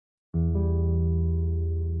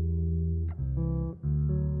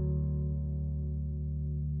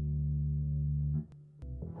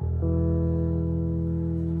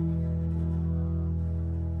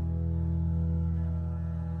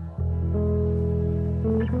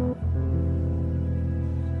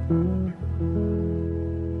Shimmer!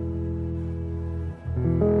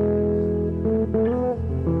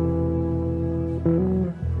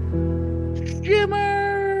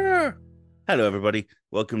 Hello, everybody.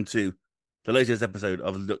 Welcome to the latest episode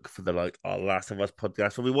of Look for the Light, our Last of Us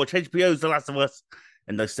podcast, where we watch HBO's The Last of Us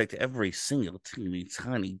and dissect every single teeny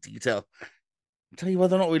tiny detail. Tell you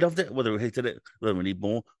whether or not we loved it, whether we hated it, whether we need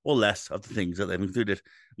more or less of the things that they've included.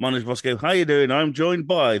 My name is Roscoe. How you doing? I'm joined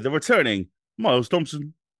by the returning Miles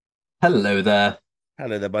Thompson. Hello there.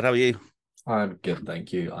 Hello there, bud. How are you? I'm good,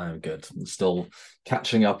 thank you. I am good. I'm still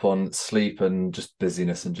catching up on sleep and just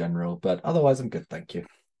busyness in general, but otherwise I'm good, thank you.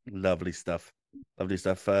 Lovely stuff. Lovely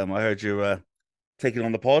stuff. I heard you taking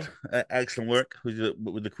on the pod. Excellent work with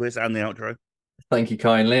the quiz and the outro. Thank you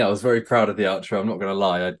kindly. I was very proud of the outro. I'm not going to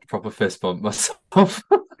lie. I proper fist bumped myself.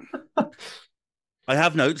 I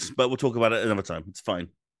have notes, but we'll talk about it another time. It's fine.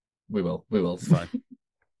 We will. It's fine.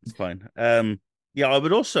 It's fine. Yeah, I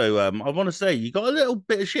would also. I want to say you got a little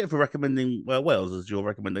bit of shit for recommending Wales as your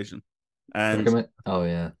recommendation, and Oh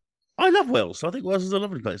yeah, I love Wales. I think Wales is a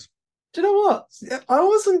lovely place. do you know what? I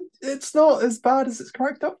wasn't. It's not as bad as it's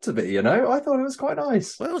cracked up to be. You know, I thought it was quite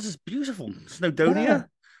nice. Wales is beautiful. Snowdonia,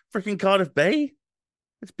 freaking Cardiff Bay.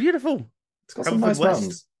 It's beautiful. It's got some nice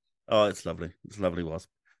mountains. Oh, it's lovely. It's lovely, was.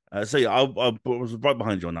 So yeah, I was right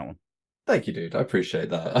behind you on that one. Thank you, dude. I appreciate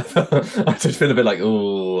that. I did feel a bit like,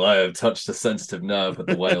 oh, I have touched a sensitive nerve with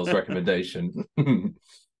the Wales recommendation.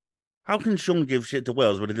 How can Sean give shit to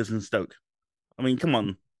Wales when he lives in Stoke? I mean, come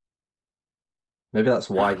on. Maybe that's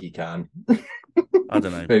why he can. I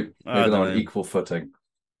don't know. Maybe they're on equal footing.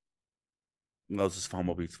 Wales is far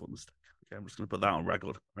more beautiful than Stoke. Okay, I'm just going to put that on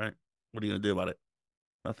record, right? What are you going to do about it?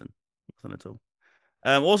 Nothing. Nothing at all.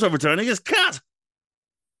 Also returning is Kat.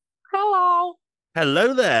 Hello.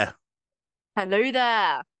 Hello there. Hello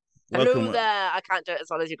there. Welcome. Hello there. I can't do it as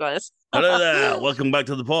well as you guys. Hello there. Welcome back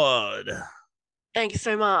to the pod. Thank you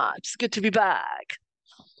so much. It's good to be back.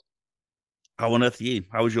 How on earth are you?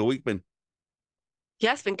 How has your week been?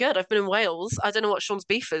 Yeah, it's been good. I've been in Wales. I don't know what Sean's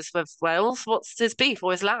beef is with Wales. What's his beef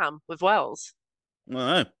or his lamb with Wales? I don't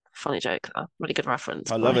know. Funny joke. Really good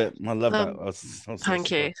reference. I love it. I love that.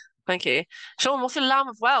 Thank you. Thank you. Sean, what's your lamb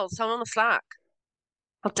with Wales? Tell me on the Slack.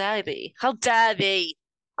 How dare be? How dare be?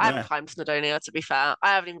 I haven't climbed Snowdonia, to be fair.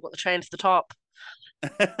 I haven't even got the train to the top.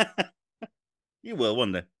 You will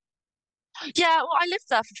one day. Yeah, well, I lived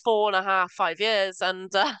there for 4.5, 5 years,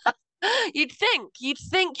 and you'd think you'd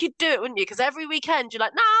do it, wouldn't you? Because every weekend you're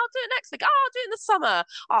like, no, I'll do it next week. Oh, I'll do it in the summer.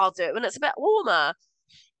 Oh, I'll do it when it's a bit warmer.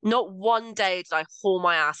 Not one day did I haul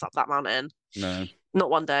my ass up that mountain. No. Not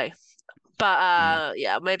one day. But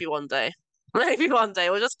yeah, maybe one day. Maybe one day.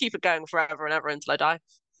 We'll just keep it going forever and ever until I die.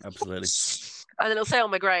 Absolutely. And then it'll say on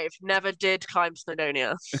my grave, never did climb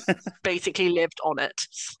Snowdonia. Basically lived on it.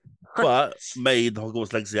 But made the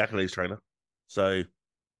Hogwarts Legacy Accolades trailer. So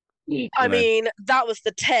I mean, that was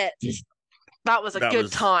the tits. That was a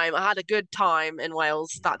good time. I had a good time in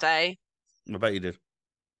Wales that day. I bet you did.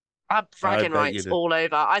 I had bragging rights all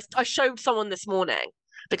over. I showed someone this morning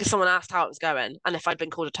because someone asked how it was going and if I'd been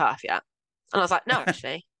called a turf yet. And I was like, no,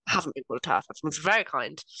 actually, I haven't been called a turf. Everyone's very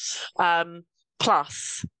kind.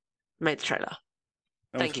 Plus, made the trailer.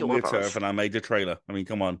 Thank you, a turf, and I made the trailer. I mean,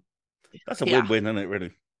 come on. That's a win-win, isn't it,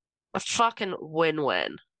 really? A fucking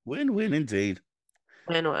win-win. Win-win indeed.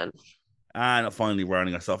 Win-win. And finally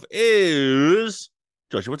rounding us off is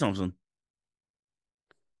Joshua Thompson.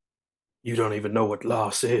 You don't even know what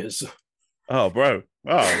loss is. Oh, bro.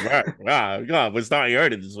 Oh, right. Wow. God, we're starting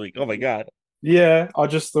early this week. Oh, my God. Yeah, I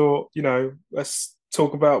just thought, let's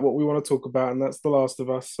talk about what we want to talk about, and that's The Last of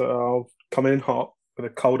Us. So I'll come in hot with a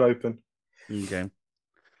cold open. Okay.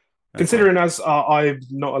 Considering as I'm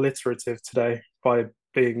not alliterative today by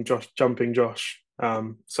being jumping Josh.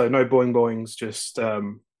 So no boing boings, just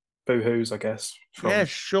boo-hoos, I guess. Yeah,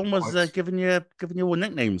 Sean was giving you all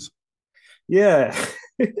nicknames. Yeah.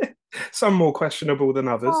 Some more questionable than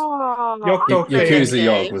others. Yakuza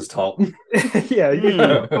Yog was top. Yeah,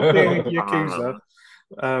 Yakuza.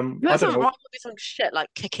 That's wrong with some shit like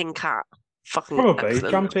kicking cat. Fucking probably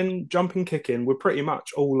excellent. jumping, kicking. We're pretty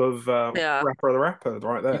much all of Rapper the Rapper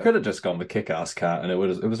right there. You could have just gone with Kick-Ass Cat, and it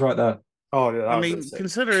was right there. Oh, yeah. I mean,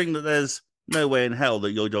 considering that there's no way in hell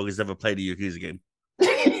that your dog has ever played a Yakuza game.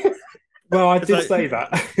 Well, I did say that.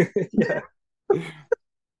 Yeah,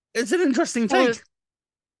 it's an interesting take.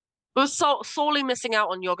 We're sorely missing out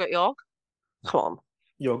on Yogurt Yog. Come on,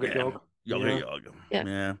 Yogurt Yog.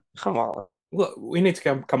 Yeah. Come on. Look, we need to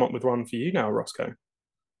come up with one for you now, Roscoe.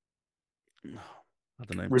 I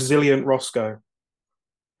don't know. Resilient Roscoe.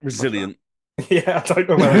 Resilient. Yeah, I don't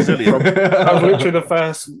know where resilient. That was literally the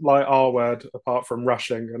first R word apart from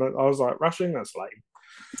rushing, and I was like, rushing? That's lame.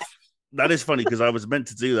 that is funny because I was meant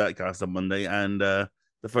to do that cast on Monday, and the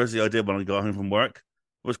first thing I did when I got home from work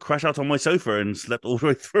was crash out on my sofa and slept all the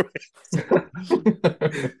way through it.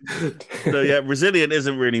 So yeah, resilient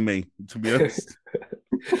isn't really me, to be honest.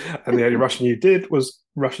 And the only rushing you did was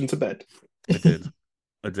rushing to bed.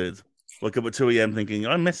 I did. Woke up at 2 a.m. thinking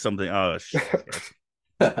I missed something. Oh shit!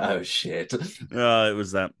 Oh shit! It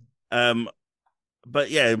was that.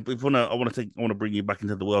 But yeah, I want to bring you back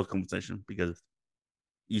into the world conversation because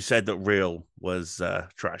you said that Real was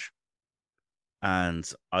trash, and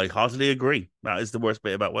I heartily agree. That is the worst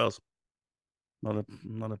bit about Wales. Not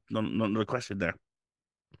a question there.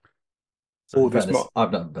 So,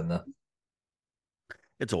 I've never been there.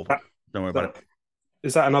 It's awful. Don't worry about it.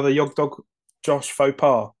 Is that another Yog Dog Josh faux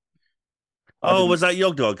pas? Oh, was that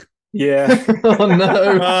Yog Dog? Yeah. Oh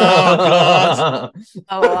no! Oh god!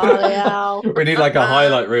 Oh yeah. We need like a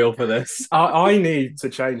highlight reel for this. I need to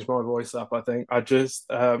change my voice up. I think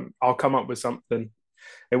I'll come up with something.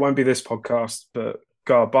 It won't be this podcast, but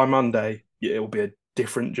God, by Monday it'll be a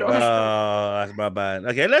different Josh. Oh, that's my bad.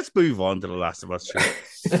 Okay, let's move on to The Last of Us.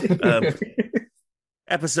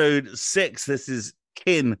 Episode 6. This is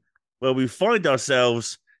Kin, where we find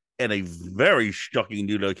ourselves in a very shocking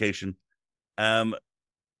new location.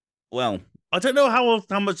 Well, I don't know how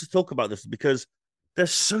much to talk about this because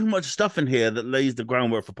there's so much stuff in here that lays the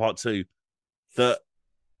groundwork for part 2 that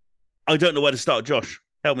I don't know where to start. Josh,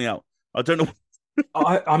 help me out. I don't know.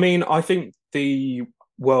 I mean, I think the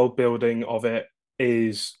world building of it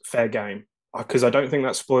is fair game because I don't think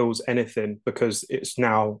that spoils anything because it's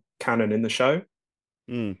now canon in the show.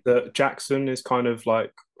 That Jackson is kind of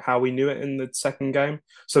like how we knew it in the second game.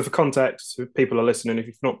 So for context, if people are listening, if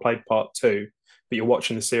you've not played part 2, but you're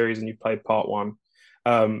watching the series and you played part 1,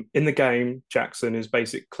 in the game, Jackson is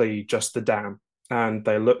basically just the dam, and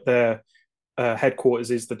their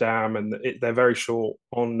headquarters is the dam, and they're very short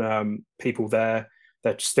on people there.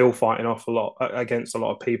 They're still fighting off against a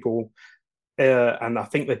lot of people, and I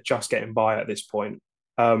think they're just getting by at this point.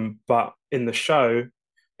 But in the show,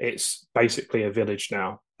 it's basically a village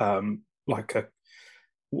now,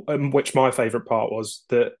 which my favorite part was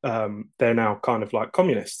that they're now kind of like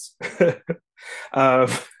communists.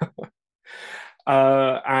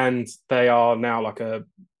 And they are now like a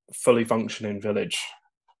fully functioning village.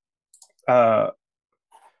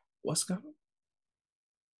 What's going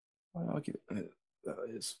on?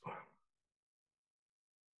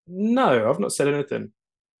 No, I've not said anything.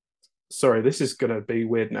 Sorry, this is going to be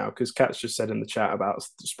weird now because Kat's just said in the chat about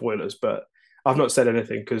spoilers, but I've not said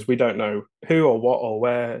anything because we don't know who or what or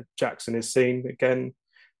where Jackson is seen again,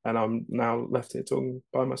 and I'm now left here talking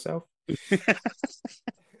by myself.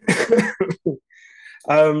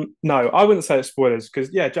 No, I wouldn't say it's spoilers because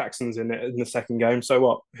Jackson's in it in the second game. So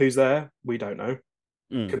what? Who's there? We don't know.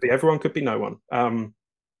 Could be everyone, could be no one.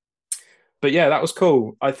 But yeah, that was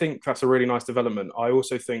cool. I think that's a really nice development. I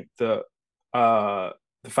also think that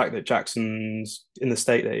the fact that Jackson's in the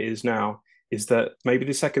state that it is now is that maybe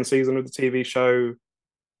the second season of the TV show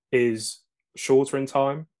is shorter in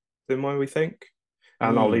time than what we think.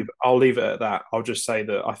 And I'll leave it at that. I'll just say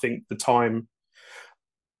that I think the time,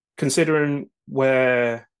 considering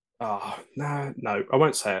where no, I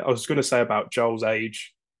won't say it. I was going to say about Joel's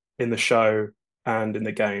age in the show and in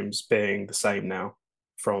the games being the same now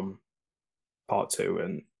from part 2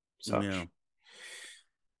 and such.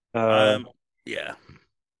 Yeah.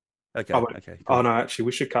 Okay. Oh no, actually,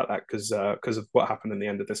 we should cut that because of what happened in the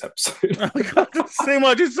end of this episode. Oh my God, that's so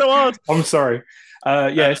much. It's so hard. I'm sorry.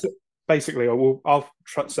 It's basically, I'll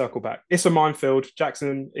circle back. It's a minefield.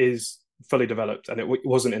 Jackson is fully developed, and it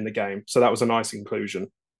wasn't in the game, so that was a nice inclusion.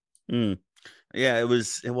 Yeah, it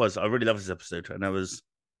was. I really loved this episode, and there was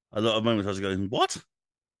a lot of moments I was going, "What?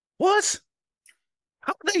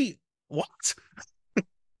 How could they? What?"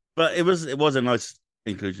 But it was a nice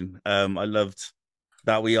inclusion. I loved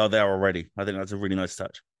that we are there already. I think that's a really nice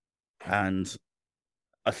touch. And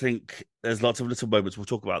I think there's lots of little moments. We'll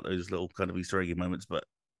talk about those little kind of Easter eggy moments. But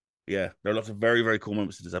yeah, there are lots of very, very cool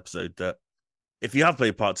moments in this episode that if you have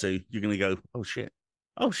played part 2, you're going to go, oh, shit.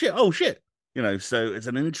 So it's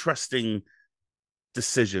an interesting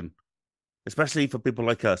decision, especially for people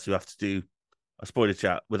like us who have to do a spoiler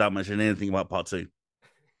chat without mentioning anything about part 2.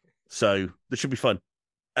 So this should be fun.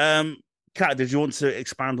 Kat, did you want to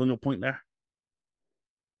expand on your point there?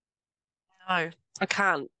 No, I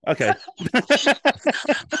can't. Okay.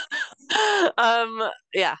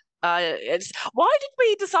 Yeah. Why did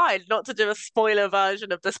we decide not to do a spoiler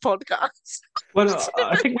version of this podcast? Well,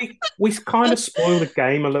 I think we kind of spoil the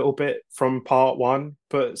game a little bit from part 1,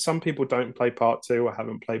 but some people don't play part 2 or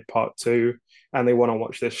haven't played part 2, and they want to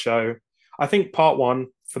watch this show. I think part 1,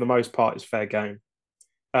 for the most part, is fair game.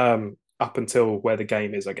 up until where the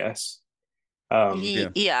game is, I guess.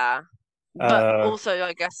 Yeah. But also,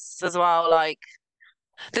 I guess as well, like,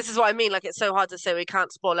 this is what I mean. Like, it's so hard to say we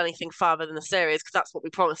can't spoil anything further than the series because that's what we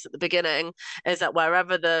promised at the beginning. Is that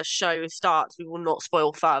wherever the show starts, we will not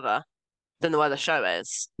spoil further than where the show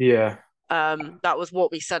is. Yeah. That was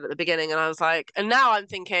what we said at the beginning, and I was like, and now I'm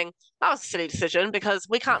thinking that was a silly decision because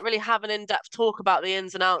we can't really have an in-depth talk about the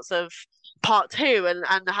ins and outs of part 2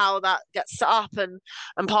 and how that gets set up and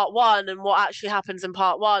part 1 and what actually happens in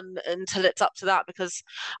part 1 until it's up to that because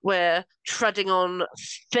we're treading on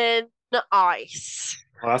thin ice.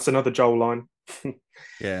 Well, that's another Joel line.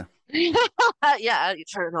 Yeah. Yeah, you're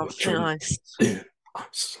treading on thin ice.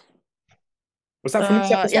 Was that from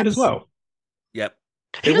this episode as well? Yep.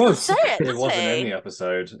 It was. Say it, it wasn't in the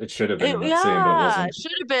episode. It should have been in that scene, but it wasn't. It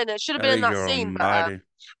should have been. It should have been in that scene.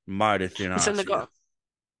 Mighty thin ice.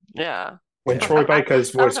 Yeah. When Troy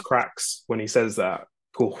Baker's voice cracks when he says that.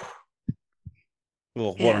 Cool.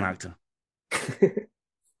 Oh, what an actor.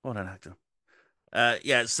 What an actor.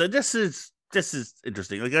 Yeah, so this is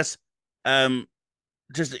interesting. I guess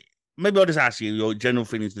just maybe I'll just ask you your general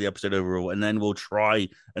feelings of the episode overall, and then we'll try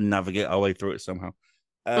and navigate our way through it somehow.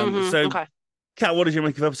 Okay. Kat, what did you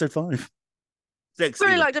make of episode 5? 6. I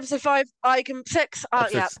really liked episode 5. 6.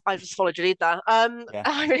 Yeah, I just followed your lead there.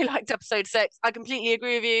 I really liked episode 6. I completely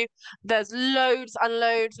agree with you. There's loads and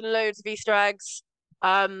loads and loads of Easter eggs.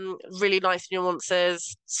 Really nice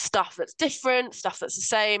nuances, stuff that's different, stuff that's the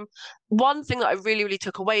same. One thing that I really, really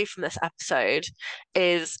took away from this episode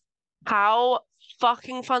is how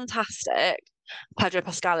fucking fantastic Pedro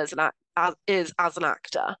Pascal is as an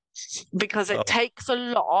actor, because it takes a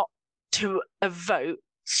lot to evoke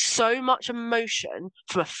so much emotion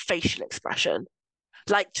from a facial expression.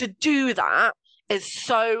 Like, to do that is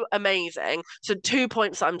so amazing. So 2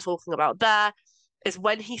 points that I'm talking about there is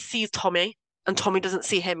when he sees Tommy and Tommy doesn't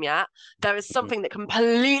see him yet, there is something that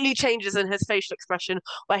completely changes in his facial expression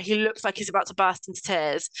where he looks like he's about to burst into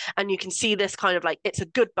tears. And you can see this kind of like, it's a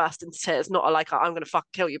good burst into tears, not a like, I'm going to fucking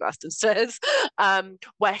kill you burst into tears,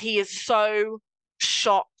 where he is so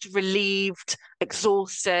shocked, relieved,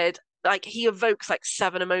 exhausted. Like, he evokes like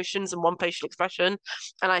 7 emotions in one facial expression.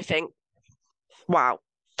 And I think, wow,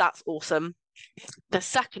 that's awesome. The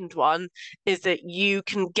second one is that you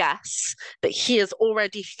can guess that he has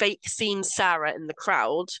already fake seen Sarah in the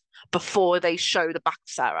crowd before they show the back of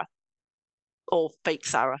Sarah, or fake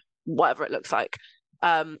Sarah, whatever it looks like.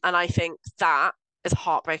 And I think that is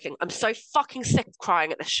heartbreaking. I'm so fucking sick of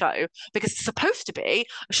crying at this show because it's supposed to be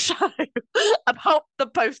a show about the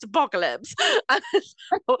post-apocalypse and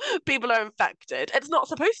people are infected. It's not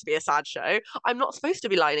supposed to be a sad show. I'm not supposed to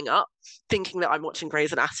be lining up thinking that I'm watching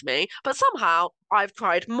Grey's Anatomy, but somehow I've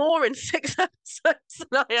cried more in 6 episodes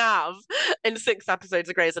than I have in 6 episodes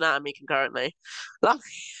of Grey's Anatomy concurrently. What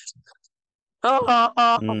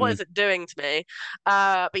is it doing to me?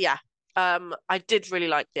 But yeah, I did really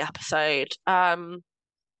like the episode.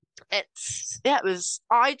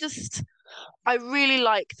 I really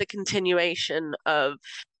like the continuation of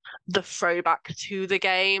the throwback to the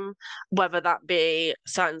game, whether that be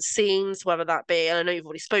certain scenes, whether that be, and I know you've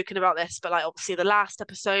already spoken about this, but like obviously the last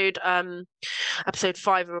episode, episode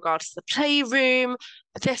 5 in regards to the playroom,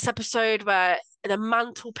 this episode where the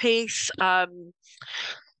mantelpiece,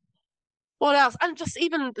 what else? And just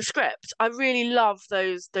even the script. I really love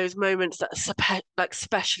those moments that are like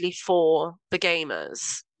especially for the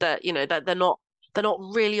gamers, that you know that they're not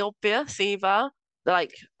really obvious either.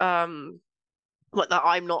 Like what, that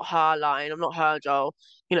I'm not her line, I'm not her Joel,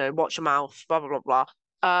 you know, watch your mouth, blah blah blah blah.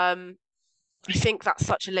 I think that's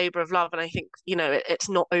such a labor of love, and I think, you know, it's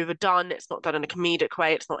not overdone, it's not done in a comedic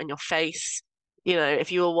way, it's not in your face. You know,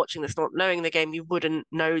 if you were watching this not knowing the game, you wouldn't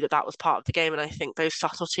know that that was part of the game. And I think those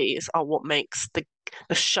subtleties are what makes the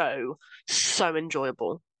show so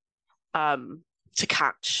enjoyable to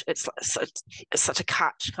catch. It's such a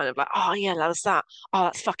catch, kind of like, oh yeah, that was that. Oh,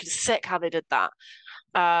 that's fucking sick how they did that.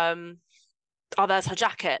 Oh, there's her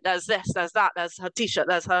jacket. There's this. There's that. There's her t-shirt.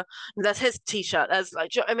 There's his t-shirt. There's like,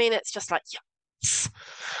 I mean, it's just like, yes.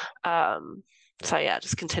 So yeah,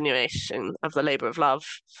 just continuation of the labor of love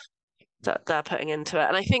that they're putting into it.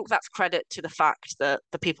 And I think that's credit to the fact that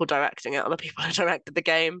the people directing it are the people who directed the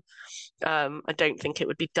game. I don't think it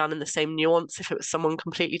would be done in the same nuance if it was someone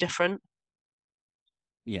completely different.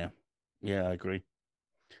 Yeah, I agree.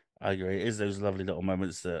 It is those lovely little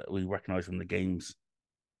moments that we recognise from the games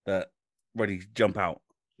that really jump out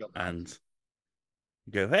and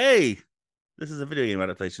go, hey, this is a video game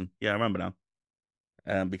adaptation. Yeah, I remember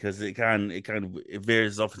now. Because it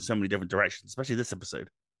veers off in so many different directions, especially this episode.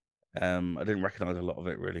 I didn't recognize a lot of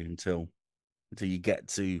it really until you get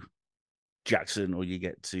to Jackson or you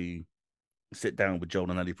get to sit down with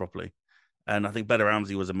Joel and Ellie properly. And I think Bella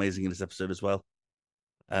Ramsey was amazing in this episode as well.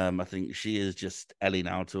 I think she is just Ellie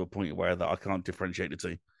now to a point where that I can't differentiate the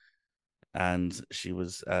two. And she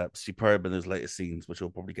was superb in those later scenes, which we'll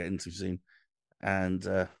probably get into soon. And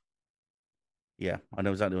yeah, I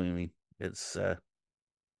know exactly what you mean. It's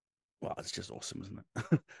well, it's just awesome, isn't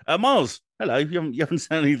it? Miles, hello. You haven't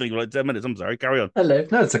said anything for like 10 minutes. I'm sorry. Carry on. Hello.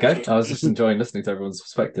 No, it's okay. I was just enjoying listening to everyone's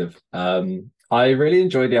perspective. I really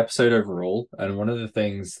enjoyed the episode overall, and one of the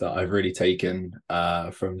things that I've really taken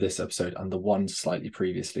from this episode and the one slightly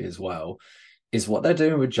previously as well is what they're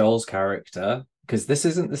doing with Joel's character, because this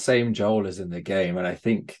isn't the same Joel as in the game, and I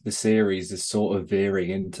think the series is sort of veering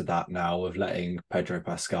into that now of letting Pedro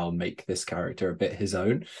Pascal make this character a bit his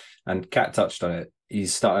own. And Kat touched on it.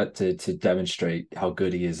 He's started to demonstrate how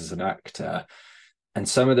good he is as an actor. And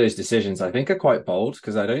some of those decisions I think are quite bold,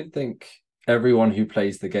 because I don't think everyone who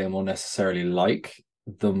plays the game will necessarily like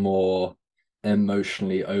the more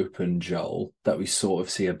emotionally open Joel that we sort of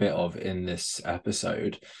see a bit of in this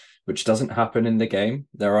episode, which doesn't happen in the game.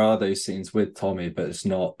 There are those scenes with Tommy, but it's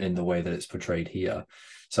not in the way that it's portrayed here.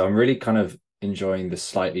 So I'm really kind of enjoying the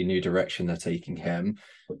slightly new direction they're taking him.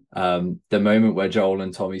 The moment where Joel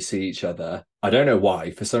and Tommy see each other, I don't know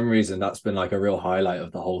why, for some reason that's been like a real highlight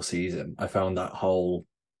of the whole season. I found that whole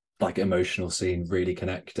like emotional scene really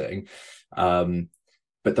connecting.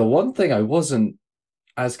 But the one thing I wasn't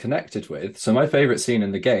as connected with, so my favorite scene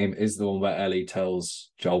in the game is the one where Ellie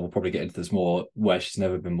tells Joel, we'll probably get into this more, where she's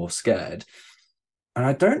never been more scared. And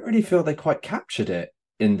I don't really feel they quite captured it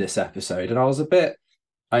in this episode. And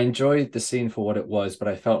I enjoyed the scene for what it was, but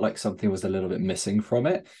I felt like something was a little bit missing from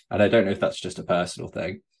it. And I don't know if that's just a personal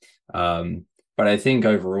thing. But I think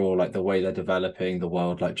overall, like the way they're developing the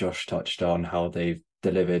world, like Josh touched on, how they've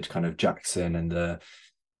delivered kind of Jackson and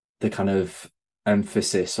the kind of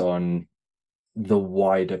emphasis on the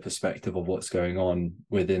wider perspective of what's going on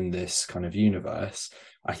within this kind of universe.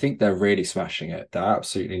 I think they're really smashing it. They're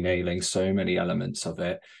absolutely nailing so many elements of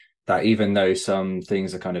it that even though some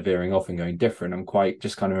things are kind of veering off and going different, I'm quite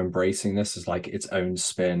just kind of embracing this as like its own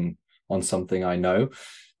spin on something I know.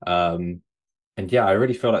 And yeah, I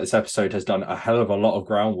really feel like this episode has done a hell of a lot of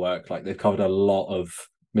groundwork. Like they've covered a lot of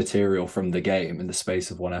material from the game in the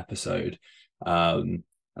space of one episode.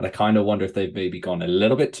 And I kind of wonder if they've maybe gone a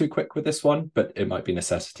little bit too quick with this one, but it might be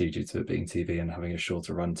necessity due to it being TV and having a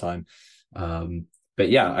shorter runtime. But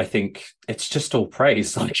yeah, I think it's just all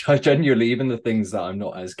praise. Like I genuinely, even the things that I'm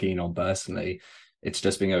not as keen on personally, it's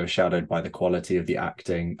just being overshadowed by the quality of the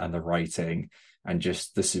acting and the writing and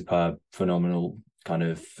just the superb, phenomenal kind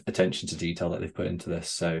of attention to detail that they've put into this.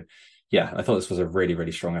 So yeah, I thought this was a really,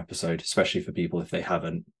 really strong episode, especially for people if they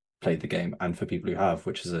haven't played the game and for people who have,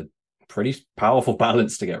 which is a pretty powerful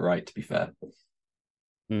balance to get right, to be fair.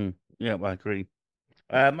 Yeah, I agree.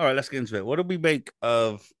 All right, let's get into it. What do we make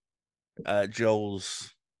of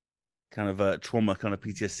Joel's kind of trauma, kind of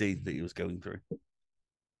PTSD that he was going through?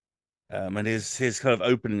 And his kind of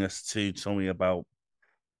opening us to Tommy about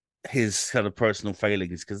his kind of personal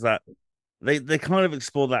failings, because that they kind of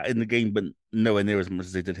explore that in the game, but nowhere near as much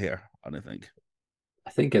as they did here, I don't think. I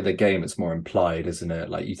think in the game it's more implied, isn't it?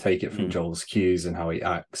 Like you take it from Joel's cues and how he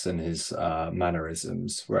acts and his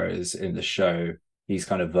mannerisms, whereas in the show he's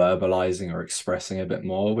kind of verbalizing or expressing a bit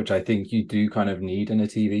more, which I think you do kind of need in a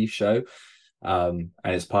TV show. And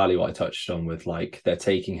it's partly what I touched on with like they're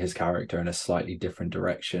taking his character in a slightly different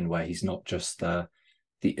direction where he's not just the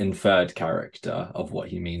inferred character of what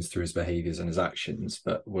he means through his behaviors and his actions,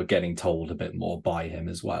 but we're getting told a bit more by him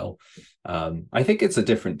as well. I think it's a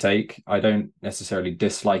different take. I don't necessarily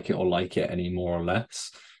dislike it or like it any more or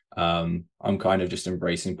less. I'm kind of just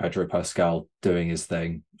embracing Pedro Pascal doing his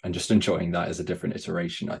thing and just enjoying that as a different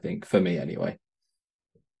iteration, I think, for me anyway.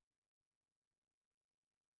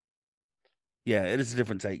 Yeah, it is a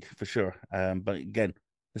different take for sure. But again,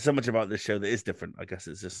 there's so much about this show that is different. I guess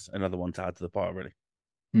it's just another one to add to the pile, really.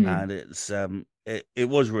 And it's it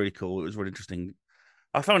was really cool. It was really interesting.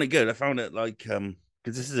 I found it good. I found it like because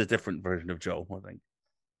this is a different version of Joel, I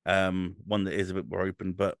think. One that is a bit more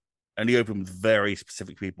open, but only open with very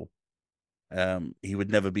specific people. He would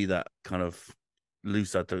never be that kind of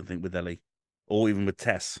loose, I don't think, with Ellie, or even with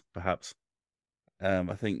Tess, perhaps.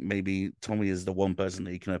 I think maybe Tommy is the one person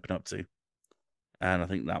that he can open up to, and I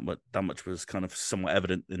think that much was kind of somewhat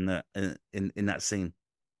evident in that in that scene,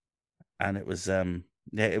 and it was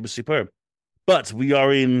yeah, it was superb. But we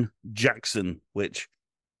are in Jackson, which,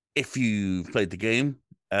 if you played the game,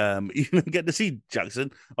 you get to see Jackson,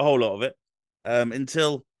 a whole lot of it,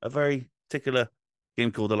 until a very particular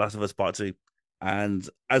game called The Last of Us Part 2. And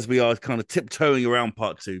as we are kind of tiptoeing around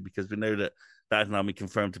Part 2, because we know that has now been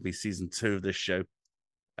confirmed to be Season 2 of this show,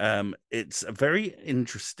 It's a very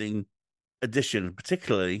interesting addition,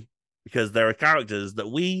 particularly because there are characters that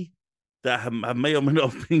have may or may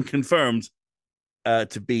not have been confirmed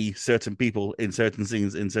to be certain people in certain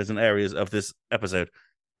scenes in certain areas of this episode,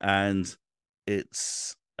 and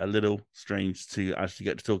it's a little strange to actually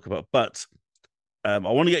get to talk about. But I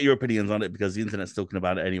want to get your opinions on it because the internet's talking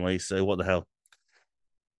about it anyway. So what the hell?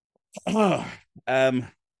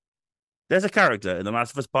 There's a character in The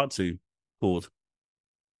Last of Us Part 2 called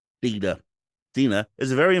Dina. Dina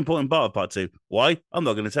is a very important part of Part 2. Why? I'm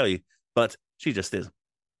not going to tell you, but she just is.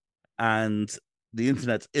 And the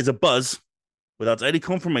internet is abuzz without any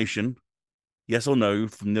confirmation, yes or no,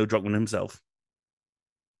 from Neil Druckmann himself,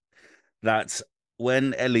 that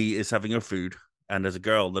when Ellie is having her food and there's a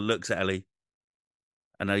girl that looks at Ellie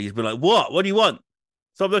and he's been like, what do you want?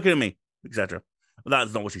 Stop looking at me, etc. Well,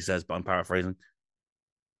 that's not what she says, but I'm paraphrasing.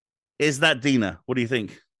 Is that Dina? What do you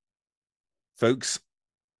think, folks?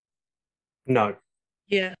 No.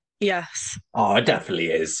 Yeah. Yes. Oh, it definitely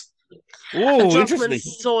is. Oh, interesting.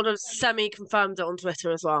 Sort of semi-confirmed it on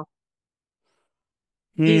Twitter as well.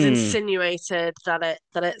 He's insinuated that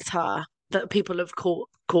it's her, that people have caught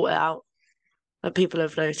it out, that people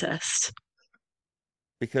have noticed.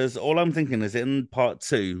 Because all I'm thinking is in Part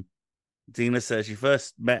 2, Dina says she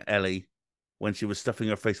first met Ellie when she was stuffing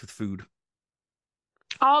her face with food.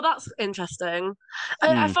 Oh, that's interesting.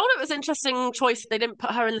 I thought it was an interesting choice they didn't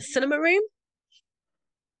put her in the cinema room.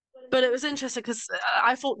 But it was interesting because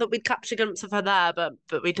I thought that we'd catch a glimpse of her there,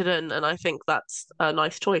 but we didn't, and I think that's a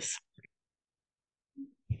nice choice.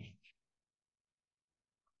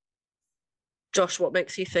 Josh, what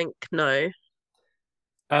makes you think no?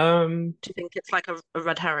 Do you think it's like a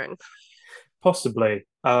red herring? Possibly.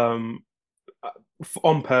 On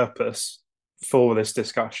purpose for this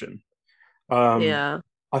discussion. Yeah.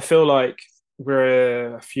 I feel like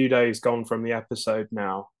we're a few days gone from the episode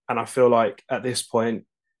now, and I feel like at this point,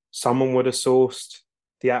 someone would have sourced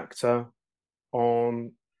the actor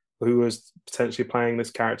on who was potentially playing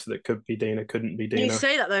this character that could be Dina, couldn't be Dina. You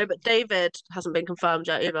say that though, but David hasn't been confirmed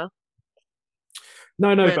yet either.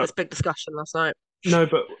 No, we had this big discussion last night. No,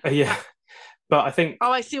 but yeah, but I think.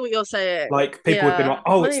 Oh, I see what you're saying. Like people would be like,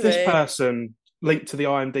 "Oh, maybe. It's this person linked to the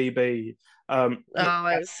IMDb."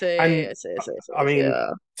 I see. I mean,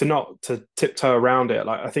 to tiptoe around it,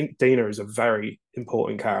 like I think Dina is a very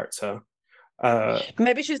important character.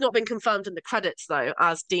 Maybe she's not been confirmed in the credits though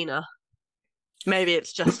as Dina. Maybe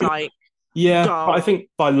it's just like yeah. But I think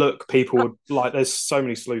by look, people would like. There's so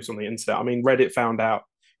many sleuths on the internet. I mean, Reddit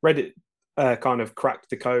kind of cracked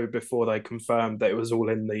the code before they confirmed that it was all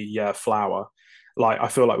in the flower. Like I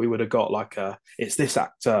feel like we would have got like it's this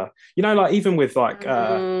actor, like even with like do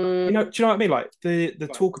you know what I mean? Like the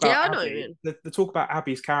talk about Abby, the talk about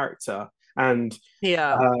Abby's character and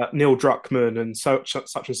Neil Druckmann and such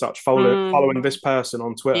and such following this person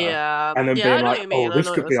on Twitter and then being like, oh, this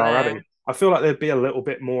could be our Abby. I feel like there'd be a little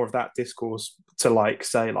bit more of that discourse to like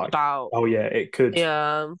say like about, oh yeah, it could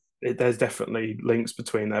there's definitely links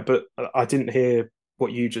between there, but I didn't hear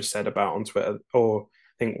what you just said about on Twitter, or I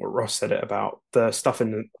think what Ross said it about the stuff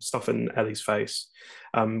in Ellie's face,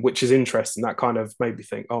 which is interesting. That kind of made me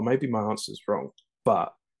think, oh, maybe my answer's wrong,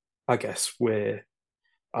 but I guess I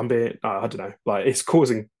don't know, like it's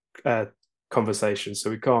causing conversation,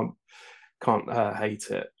 so we can't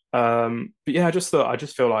hate it. But yeah, I just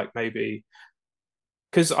feel like maybe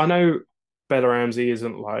because I know Bella Ramsey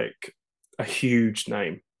isn't like a huge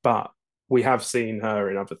name, but we have seen her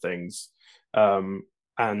in other things, and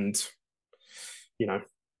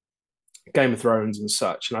Game of Thrones and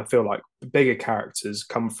such. And I feel like the bigger characters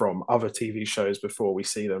come from other TV shows before we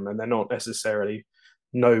see them, and they're not necessarily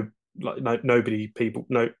people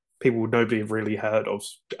nobody have really heard of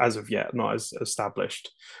as of yet, not as established.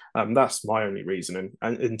 That's my only reasoning,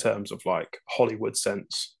 and in terms of like Hollywood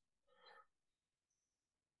sense.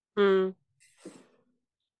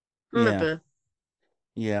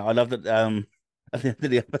 Yeah, I love that. At the end of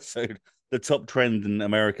the episode, the top trend in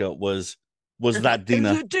America was that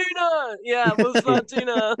Dina? Dina, yeah, was that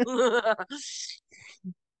Dina?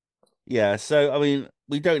 Yeah, so I mean,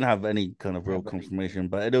 we don't have any kind of real confirmation,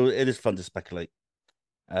 but it is fun to speculate.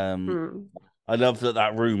 I love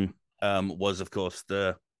that room was, of course,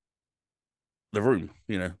 the room,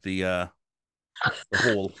 the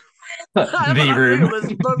hall. The room was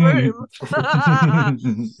the room.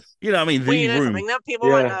 I mean, the room. Something that people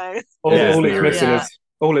might know.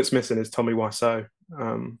 All it's missing is Tommy Wiseau.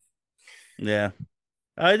 Yeah,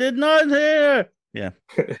 I did not hear. Yeah,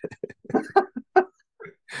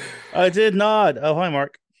 I did not. Oh, hi,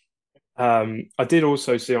 Mark. I did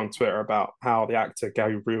also see on Twitter about how the actor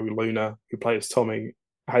Gabriel Luna, who plays Tommy,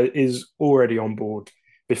 is already on board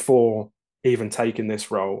before even taking this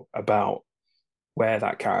role about where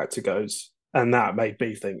that character goes. And that made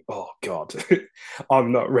me think, oh God,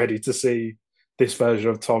 I'm not ready to see this version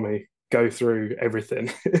of Tommy go through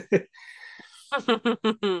everything.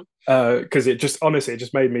 Because it just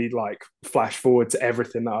made me like flash forward to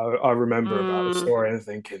everything that I remember about the story and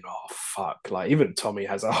thinking, oh fuck, like even Tommy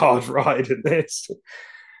has a hard ride in this.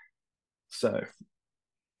 So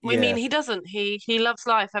we mean he doesn't. He loves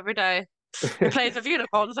life every day. He plays with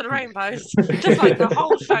unicorns and rainbows, just like the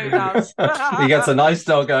whole show does. He gets a nice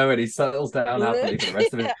doggo and he settles down happily for the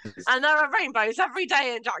rest of his. And there are rainbows every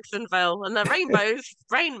day in Jacksonville, and the rainbows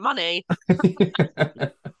rain money.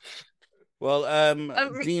 Well,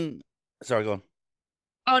 Dean, sorry, go on.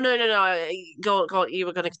 Oh no! Go. You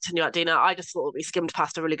were going to continue at Dina. I just thought we skimmed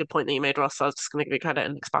past a really good point that you made, Ross. So I was just going to give you credit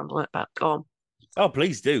and expand on it. But go on. Oh,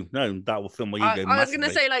 please do. No, that will film where you go. I was going to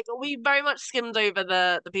say, like, we very much skimmed over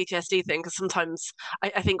the PTSD thing because sometimes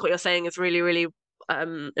I think what you're saying is really, really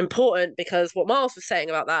important, because what Miles was saying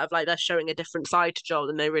about that, of like they're showing a different side to Joel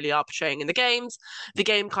than they really are portraying in the games. The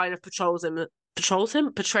game kind of portrays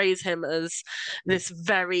him as this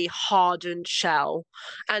very hardened shell,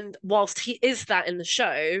 and whilst he is that in the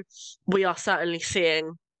show, we are certainly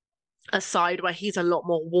seeing a side where he's a lot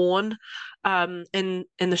more worn in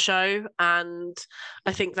the show, and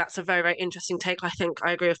I think that's a very, very interesting take. I think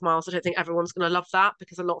I agree with Miles. I don't think everyone's going to love that,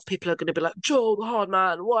 because a lot of people are going to be like, Joel, the hard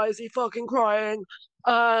man, why is he fucking crying?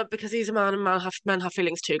 Because he's a man, and men have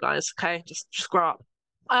feelings too, guys. Okay, just grow up.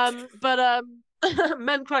 But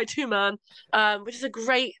Men Cry Too, man, which is a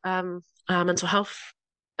great mental health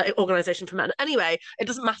organization for men. Anyway, it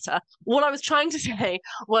doesn't matter. What I was trying to say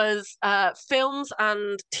was films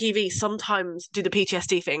and TV sometimes do the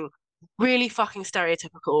PTSD thing really fucking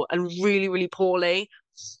stereotypical and really, really poorly.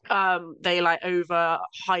 They like over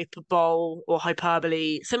hyperbole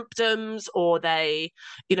symptoms, or they,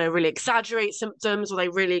 really exaggerate symptoms, or they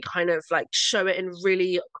really kind of like show it in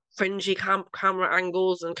really cringy camera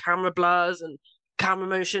angles and camera blurs and camera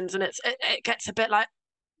motions, and it gets a bit like,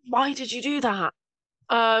 why did you do that?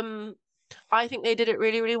 I think they did it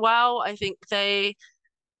really, really well. I think they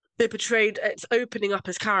portrayed, it's opening up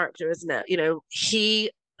his character, isn't it?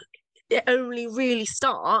 It only really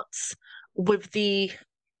starts with the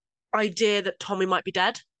idea that Tommy might be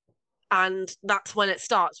dead. And that's when it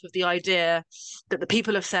starts, with the idea that the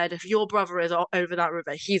people have said, if your brother is over that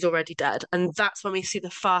river, he's already dead. And that's when we see the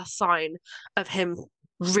first sign of him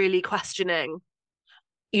really questioning,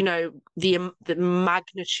 the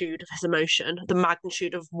magnitude of his emotion, the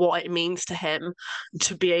magnitude of what it means to him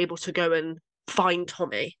to be able to go and find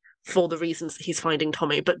Tommy for the reasons that he's finding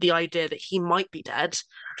Tommy. But the idea that he might be dead,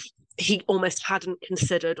 he almost hadn't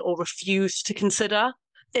considered or refused to consider.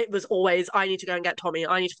 It was always, I need to go and get Tommy.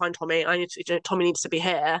 I need to find Tommy. Tommy needs to be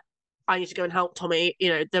here. I need to go and help Tommy.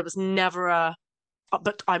 There was never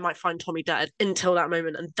but I might find Tommy dead until that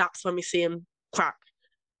moment. And that's when we see him crack.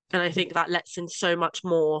 And I think that lets in so much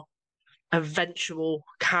more eventual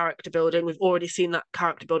character building. We've already seen that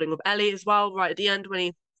character building with Ellie as well, right at the end, when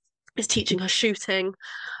he is teaching her shooting,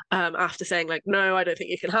 after saying like, no, I don't think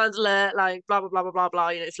you can handle it, like blah blah blah blah blah blah.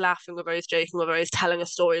 It's laughing with her, he's joking with her, he's telling her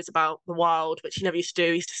stories about the wild, which he never used to do.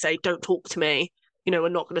 He used to say, don't talk to me, we're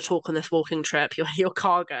not going to talk on this walking trip, you're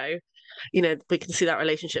cargo. We can see that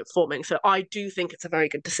relationship forming. So I do think it's a very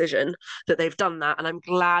good decision that they've done that, and I'm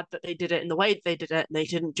glad that they did it in the way that they did it, and they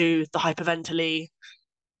didn't do the hyperventily,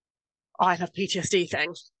 I have PTSD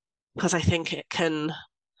thing, because I think it can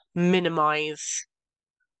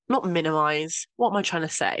not minimize, what am I trying to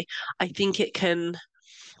say? I think it can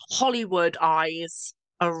Hollywoodize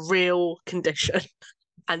a real condition,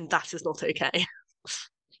 and that is not okay.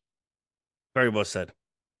 Very well said.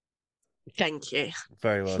 Thank you.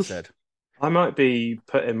 Very well said. I might be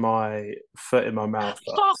putting my foot in my mouth.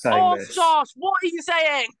 Fuck off, Josh! What are you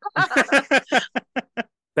saying?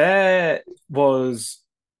 There was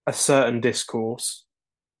a certain discourse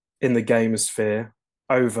in the game sphere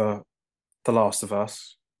over The Last of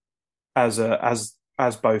Us, as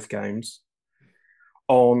both games,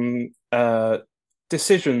 on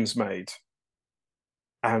decisions made,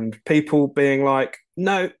 and people being like,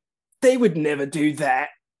 no, they would never do that.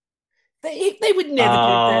 They would never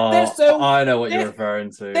do that. I know what you're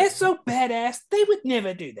referring to. They're so badass. They would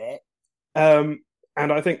never do that.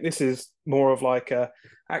 And I think this is more of like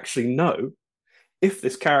actually, no, if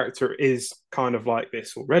this character is kind of like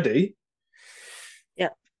this already,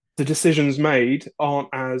 the decisions made aren't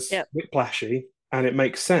as whiplashy, and it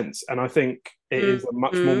makes sense. And I think it is a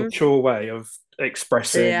much more mature way of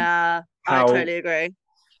expressing. Yeah, I totally agree.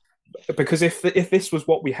 Because if this was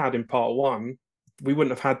what we had in part one, we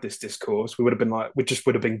wouldn't have had this discourse. We would have been like, we just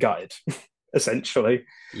would have been gutted. essentially.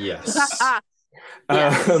 Yes.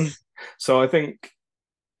 Yes. So I think,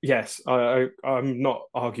 yes, I'm not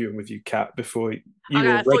arguing with you, Kat, before you Okay,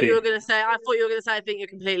 were I thought ready. you were going to say. I thought you were going to say. I think you're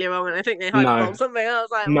completely wrong, and I think they hyperbombed something. I was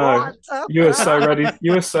like, No, what? you were so ready.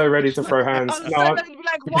 You were so ready to throw hands. I was so ready to be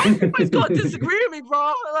like, why you guys got to disagree with me,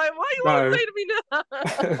 bro? Like, why you want to say to me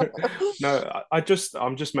no? No, I just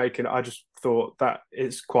thought that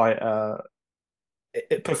it's quite for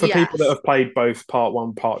Yes. people that have played both part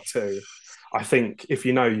one, part two. I think if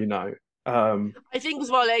you know, you know. I think as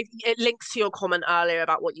well, it links to your comment earlier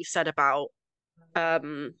about what you said about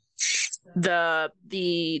the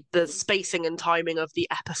spacing and timing of the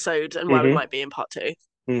episode and where we might be in part two.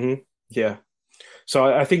 Yeah. So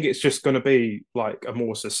I think it's just going to be like a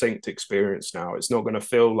more succinct experience now. It's not going to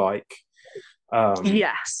feel like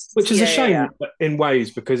yes, which is a shame in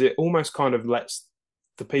ways, because it almost kind of lets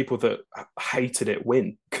the people that hated it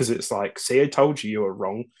win, because it's like, see, I told you were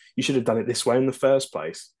wrong. You should have done it this way in the first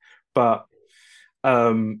place. But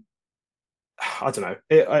I don't know.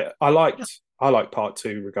 I liked part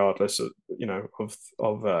two regardless of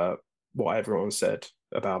of what everyone said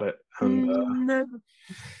about it. And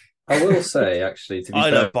I will say, actually, to be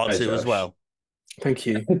fair, love part two Josh, as well. Thank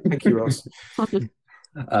you, Ross.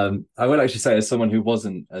 I will actually say, as someone who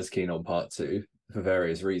wasn't as keen on part two for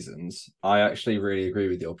various reasons, I actually really agree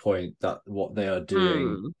with your point that what they are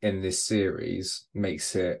doing in this series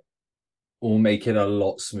makes it a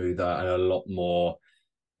lot smoother and a lot more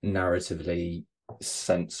narratively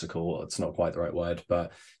sensical. It's not quite the right word,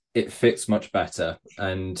 but it fits much better.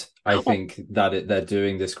 And I think that they're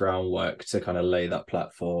doing this groundwork to kind of lay that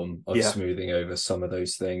platform of smoothing over some of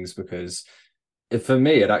those things, because for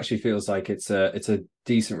me, it actually feels like it's a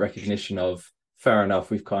decent recognition of, fair enough,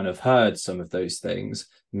 we've kind of heard some of those things.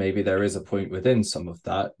 Maybe there is a point within some of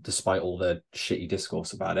that, despite all the shitty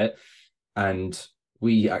discourse about it. And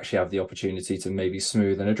we actually have the opportunity to maybe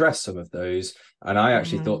smooth and address some of those. And I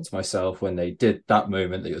actually thought to myself, when they did that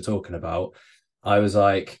moment that you're talking about, I was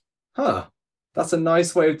like, that's a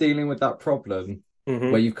nice way of dealing with that problem,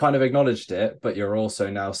 where you've kind of acknowledged it, but you're also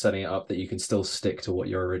now setting it up that you can still stick to what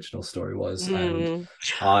your original story was. And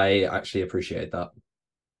I actually appreciate that.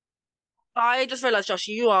 I just realized, Josh,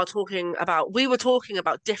 we were talking about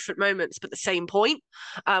different moments, but the same point,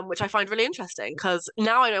 which I find really interesting, because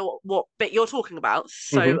now I know what bit you're talking about.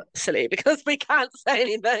 So silly, because we can't say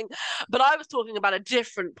anything. But I was talking about a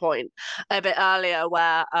different point a bit earlier,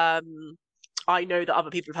 where I know that other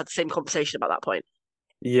people have had the same conversation about that point.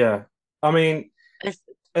 Yeah, I mean,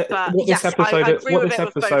 what this episode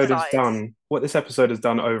has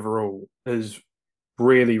done overall is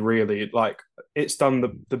really, really, like, it's done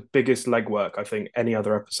the biggest legwork I think any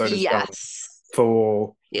other episode has done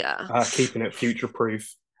for keeping it future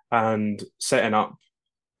proof and setting up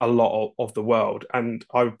a lot of the world, and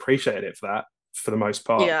I appreciate it for that, for the most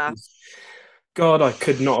part. God, I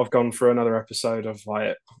could not have gone through another episode of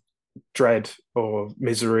like dread or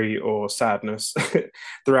misery or sadness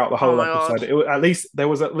throughout the whole episode. There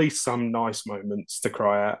was at least some nice moments to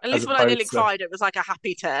cry at. At least when I nearly cried, it was like a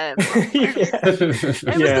happy tear. It was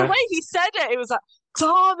the way he said it. It was like,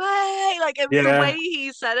 Tommy! Like, it was the way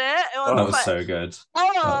he said it. That was like, so good.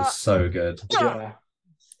 That was so good. Yeah.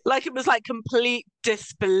 Like, it was like complete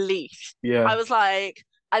disbelief. Yeah. I was like,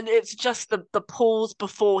 and it's just the pause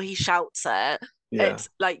before he shouts it. Yeah. It's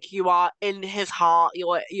like you are in his heart.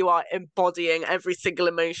 You are embodying every single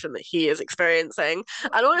emotion that he is experiencing.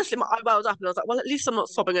 And honestly, I welled up and I was like, well, at least I'm not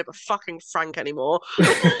sobbing over fucking Frank anymore.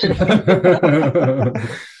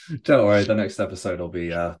 Don't worry, the next episode will be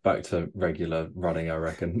back to regular running, I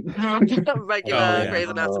reckon. Regular Grey's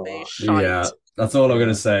Anatomy. Yeah, that's all I'm going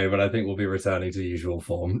to say, but I think we'll be returning to usual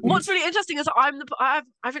form. What's really interesting is I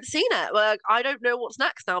haven't seen it. Like, I don't know what's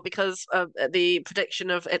next now because of the prediction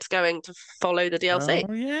of it's going to follow the DLC.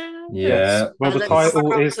 Oh, yeah. Yes. Well, the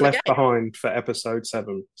title is Left Behind for episode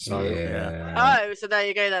 7. So Oh, so there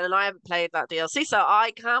you go then. And I haven't played that DLC, so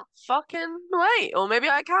I can't fucking wait. Or maybe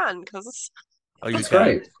I can, because it's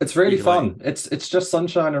great. It's really fun. It's just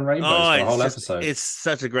sunshine and rainbows for the whole episode. It's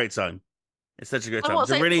such a great time. It's such a great time.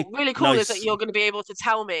 What's really cool is that you're going to be able to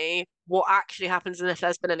tell me what actually happens and if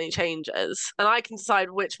there's been any changes, and I can decide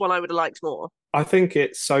which one I would have liked more. I think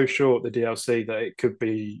it's so short, the DLC, that it could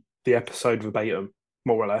be the episode verbatim,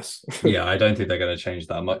 more or less. Yeah, I don't think they're going to change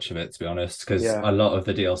that much of it, to be honest, because a lot of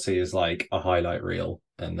the DLC is like a highlight reel,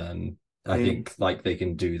 and then I think like they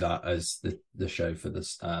can do that as the show for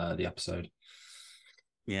this the episode.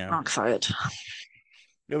 Yeah, I'm excited.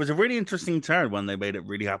 It was a really interesting turn when they made it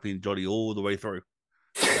really happy and jolly all the way through.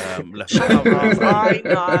 Left I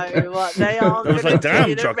know what they are. I was like, damn,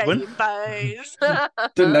 the rainbows.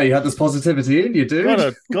 Didn't know you had this positivity in you,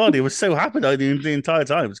 dude. God, he was so happy the entire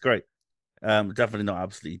time. It's great. Definitely not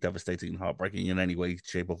absolutely devastating and heartbreaking in any way,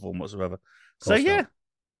 shape, or form whatsoever. So yeah,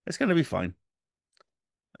 it's going to be fine.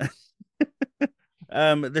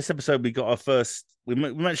 This episode we got our first. We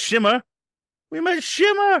met Shimmer.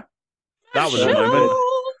 That was a moment.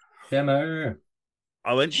 Shimmer.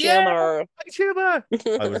 I went Shimmer. Yeah, Shimmer.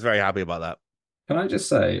 I was very happy about that. Can I just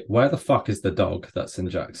say, where the fuck is the dog that's in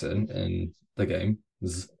Jackson in the game?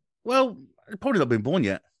 Well, it's probably not been born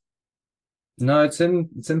yet. No, it's in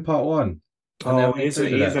part 1. Oh, he's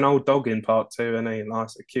an old dog in part 2, and he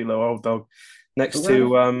nice, a cute little old dog. Next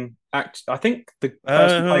to I think the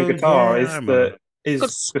person playing guitar is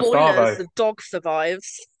spoilers, the dog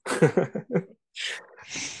survives.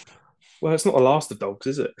 Well, it's not the last of dogs,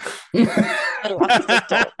 is it? The last of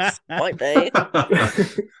dogs might be.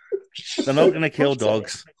 They're not going to kill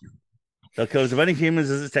dogs. They'll kill as many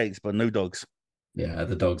humans as it takes, but no dogs. Yeah,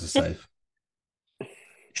 the dogs are safe.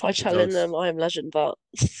 Try challenging them. I am legend, but.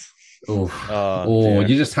 You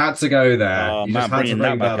just had to go there. You just had to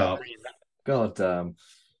bring that up. God damn.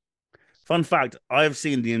 Fun fact: I have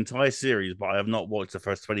seen the entire series, but I have not watched the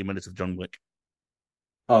first 20 minutes of John Wick.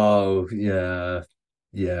 Oh yeah.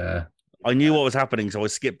 I knew what was happening, so I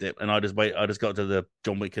skipped it, and I just got to the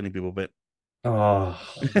John Wick killing people bit. Oh,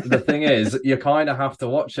 the thing is, you kind of have to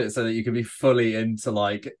watch it so that you can be fully into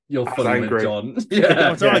you're fully with John.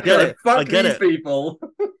 Yeah, I get it. Fuck these people.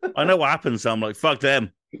 I know what happens, so I'm like, fuck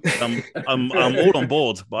them. I'm all on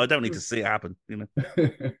board, but I don't need to see it happen.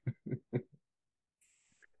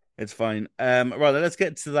 It's fine. Right, let's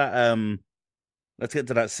get to that. Let's get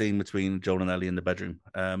to that scene between Joel and Ellie in the bedroom.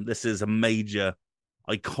 This is a major,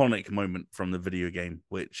 iconic moment from the video game,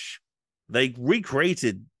 which they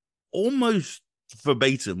recreated almost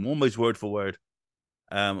verbatim, almost word for word,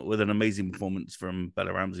 with an amazing performance from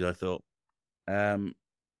Bella Ramsey, I thought.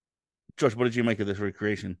 Josh, what did you make of this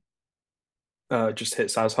recreation? Just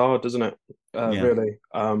hits as hard, doesn't it? Really.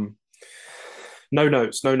 No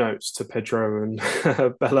notes to Pedro and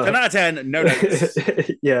Bella. 10 out of 10, no notes.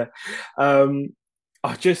 Yeah. Do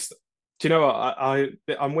you know what?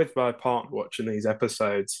 I'm with my partner watching these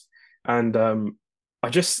episodes, and I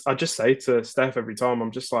just say to Steph every time,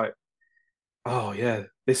 I'm just like, oh yeah,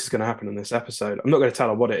 this is going to happen in this episode. I'm not going to tell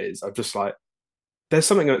her what it is. I'm just like, there's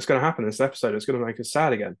something that's going to happen in this episode. It's going to make us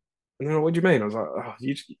sad again. And then, what do you mean? I was like, oh,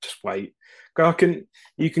 you just wait.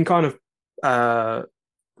 You can kind of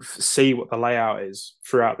see what the layout is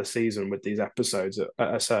throughout the season with these episodes at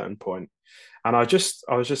a certain point. And I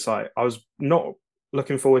was just like, I was not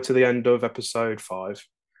looking forward to the end of episode 5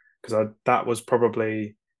 because that's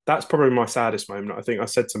probably my saddest moment. I think I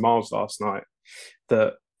said to Miles last night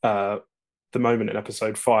that the moment in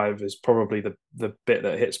episode 5 is probably the bit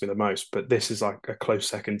that hits me the most, but this is like a close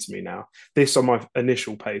second to me now. This on my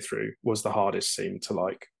initial playthrough was the hardest scene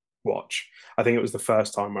to watch. I think it was the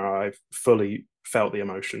first time where I fully felt the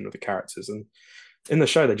emotion of the characters, and in the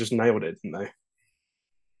show they just nailed it, didn't they?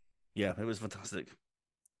 Yeah, it was fantastic.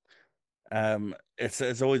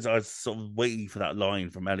 It's always, I was sort of waiting for that line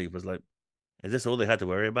from Ellie. Was like, is this all they had to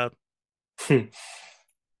worry about?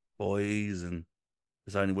 Boys and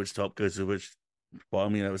deciding which top goes to which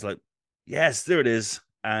bottom. It was like, yes, there it is,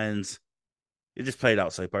 and it just played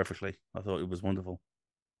out so perfectly. I thought it was wonderful.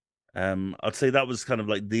 I'd say that was kind of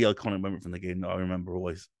like the iconic moment from the game that I remember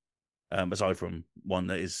always. Aside from one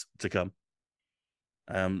that is to come.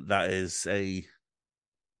 That is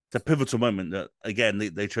it's a pivotal moment that,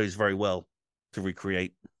 again, they chose very well to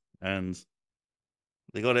recreate, and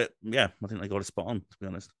they got it. Yeah, I think they got it spot on, to be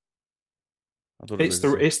honest.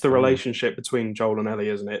 It's the relationship between Joel and Ellie,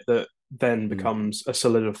 isn't it, that then becomes a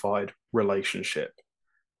solidified relationship.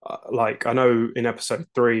 I know in episode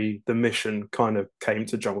 3, the mission kind of came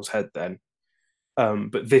to Joel's head then.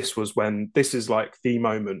 But this is like the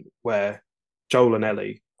moment where Joel and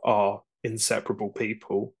Ellie are inseparable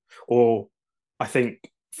people, or I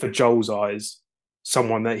think for Joel's eyes,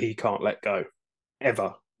 someone that he can't let go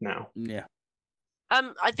ever now. Yeah.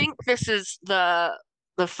 I think this is the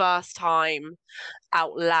first time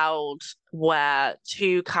out loud where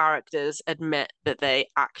two characters admit that they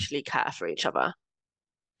actually care for each other.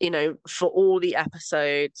 For all the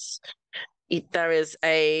episodes,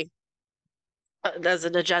 there's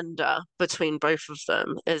an agenda between both of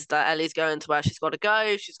them, is that Ellie's going to where she's got to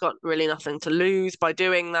go. She's got really nothing to lose by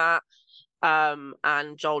doing that.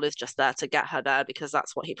 And Joel is just there to get her there because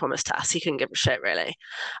that's what he promised Tess. He couldn't give a shit, really.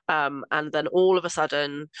 And then all of a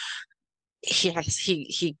sudden,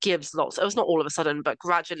 he gives lots. It was not all of a sudden, but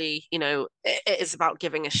gradually, it is about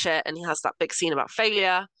giving a shit, and he has that big scene about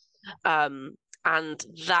failure. And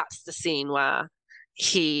that's the scene where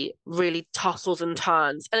he really tussles and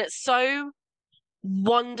turns, and it's so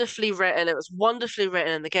wonderfully written. It was wonderfully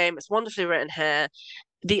written in the game. It's wonderfully written here.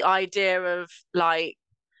 The idea of like,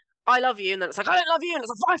 I love you, and then it's like, I don't love you, and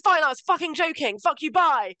it's like, fine, I was fucking joking. Fuck you,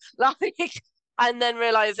 bye. Like, and then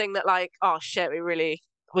realizing that, like, oh shit, we really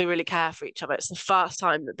care for each other. It's the first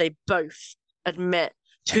time that they both admit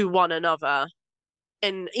to one another.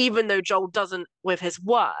 And even though Joel doesn't with his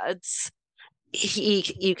words,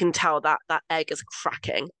 you can tell that that egg is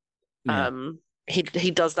cracking. Yeah.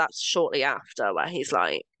 He does that shortly after, where he's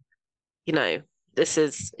like, this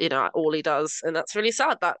is, all he does. And that's really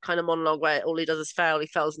sad, that kind of monologue where all he does is fail. He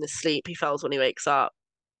fails in his sleep. He fails when he wakes up.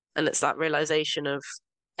 And it's that realization of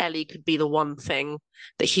Ellie could be the one thing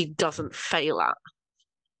that he doesn't fail at.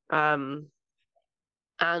 And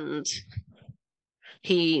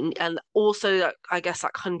also, I guess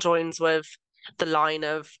that conjoins with the line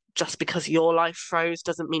of, just because your life froze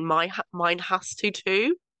doesn't mean mine has to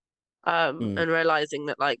too. And realizing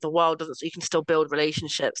that, like, the world doesn't, so you can still build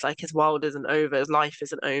relationships. Like, his world isn't over, his life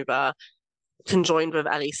isn't over. Conjoined with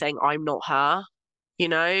Ellie saying, I'm not her,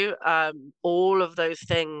 all of those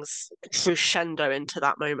things crescendo into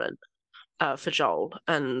that moment for Joel.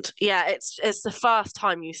 And yeah, it's the first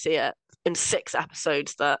time you see it in 6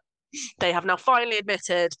 episodes that they have now finally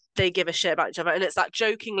admitted they give a shit about each other. And it's that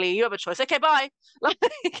jokingly, you have a choice. Okay, bye. Like,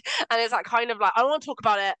 and it's that kind of like, I don't want to talk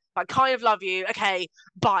about it, but I kind of love you. Okay,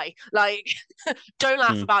 bye. Like, don't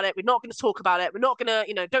laugh about it. We're not going to talk about it. We're not going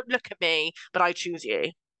to, don't look at me, but I choose you.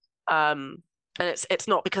 And it's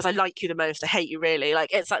not because I like you the most. I hate you, really.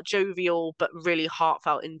 Like, it's that jovial but really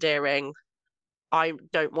heartfelt, endearing. I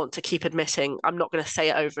don't want to keep admitting. I'm not going to say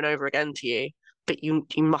it over and over again to you, but you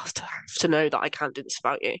must have to know that I can't do this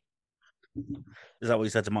about you. Is that what you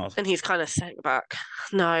said to Mars? And he's kind of saying back,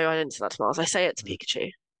 no, I didn't say that to Mars. I say it to Pikachu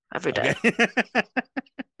every day. Okay.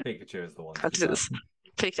 Pikachu is the one.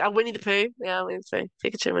 Winnie the Pooh. Yeah, Winnie the Pooh.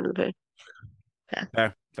 Pikachu, Winnie the Pooh.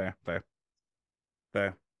 Yeah. Fair.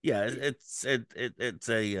 Yeah, it's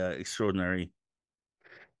a extraordinary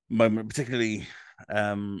moment, particularly,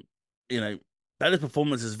 Bella's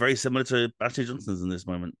performance is very similar to Ashley Johnson's in this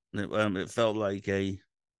moment. It felt like a,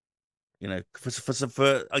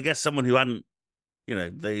 for I guess someone who hadn't,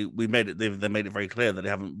 they made it very clear that they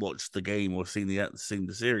haven't watched the game or seen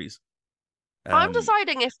the series. I'm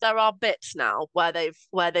deciding if there are bits now where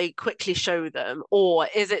they quickly show them, or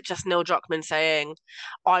is it just Neil Druckmann saying,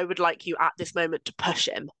 I would like you at this moment to push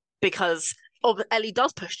him, because Ellie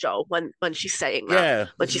does push Joel when she's saying that. Yeah,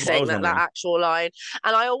 when she's saying that actual line.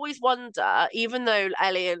 And I always wonder, even though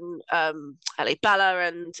Bella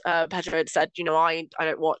and Pedro had said, I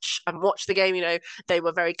haven't watched the game, they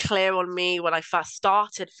were very clear on me when I first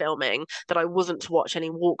started filming that I wasn't to watch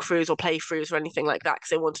any walkthroughs or playthroughs or anything like that, because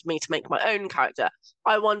they wanted me to make my own character.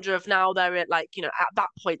 I wonder if now they're at, like, at that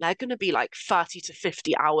point, they're going to be like 30 to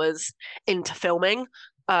 50 hours into filming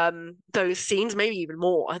those scenes, maybe even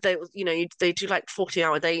more. They do like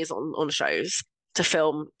 40-hour days on shows to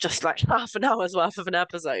film just like half an hour's worth of an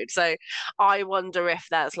episode. So I wonder if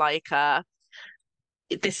there's like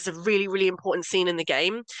this is a really, really important scene in the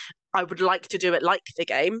game. I would like to do it like the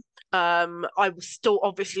game. I would still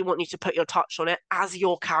obviously want you to put your touch on it as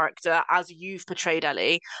your character, as you've portrayed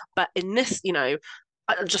Ellie. But in this,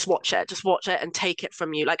 just watch it and take it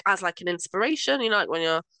from you, like as like an inspiration. Like when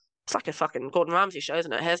you're, it's like a fucking Gordon Ramsay show,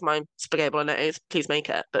 isn't it? Here's my spaghetti bolognese, please make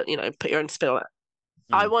it, but put your own spin on it.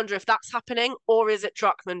 I wonder if that's happening, or is it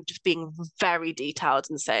Druckmann just being very detailed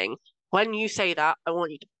and saying, when you say that, I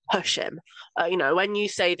want you to push him. When you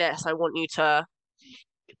say this, I want you to,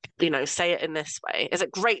 say it in this way. Is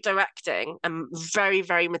it great directing and very,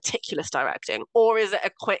 very meticulous directing, or is it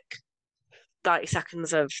a quick 30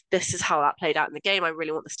 seconds of, this is how that played out in the game, I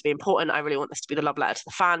really want this to be important, I really want this to be the love letter to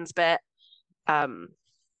the fans bit.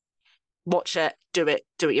 Watch it, do it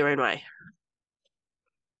your own way.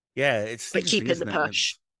 Yeah, it's but keep in the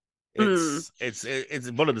push.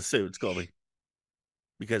 It's one of the two. It's got to be,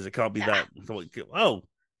 because it can't be that. Oh,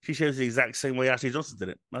 she shows the exact same way Ashley Johnson did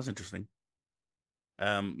it. That's interesting.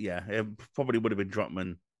 It probably would have been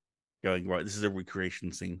Druckmann going, right, this is a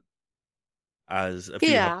recreation scene, as a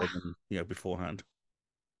few happened, beforehand.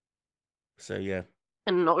 So yeah.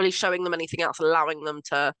 And not really showing them anything else, allowing them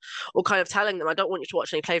to, or kind of telling them, I don't want you to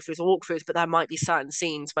watch any playthroughs or walkthroughs, but there might be certain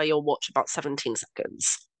scenes where you'll watch about 17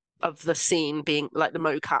 seconds of the scene being like the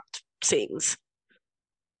mocap scenes.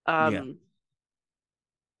 Of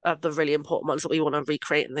the really important ones that we want to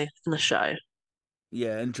recreate in the show.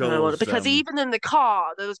 Yeah, and Joel's because even in the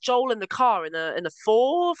car, there was Joel in the car in the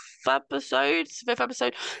fifth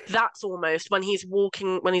episode. That's almost when he's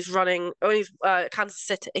running, when he's Kansas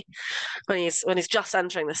City, when he's just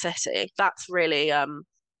entering the city. That's really and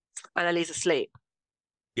Ellie's asleep.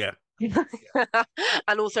 Yeah.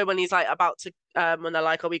 And also when he's like about to when they're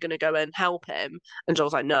like, are we going to go and help him? And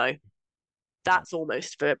Joel's like, no. That's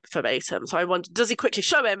almost verbatim. So I wonder, does he quickly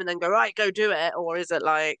show him and then go, right, go do it? Or is it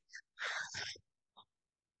like,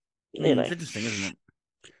 it's interesting, isn't it?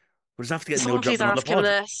 We'll just have to get someone please ask him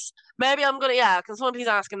this. Maybe I'm going to, can someone please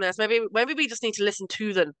ask him this? Maybe we just need to listen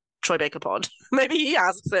to the Troy Baker pod. Maybe he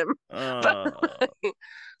asks him. I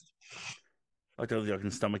don't think I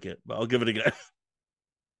can stomach it, but I'll give it a go.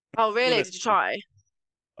 Oh, really? Did you try?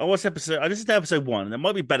 I watched I listened to episode 1, and it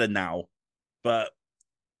might be better now, but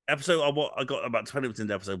I got about 20 minutes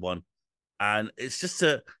into episode 1, and it's just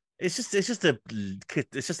a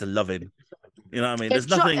loving. You know what I mean? There's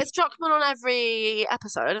nothing. Is Druckmann on every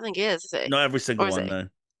episode? I don't think he is he? Not every single one, though.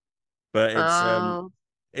 But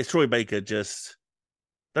it's Troy Baker.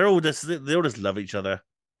 They all just love each other,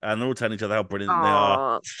 and they're all telling each other how brilliant they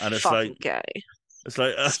are. And it's like gay. It's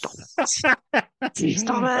like stop it.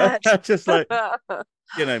 Just like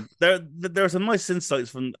there are some nice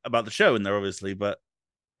insights about the show in there, obviously, but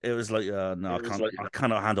it was like no, I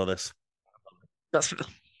cannot handle this. That's.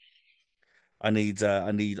 I need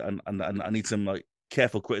some like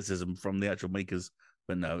careful criticism from the actual makers,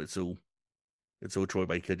 but no, it's all Troy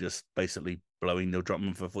Baker just basically blowing Neil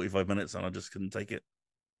Druckmann for 45 minutes, and I just couldn't take it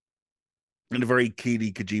in a very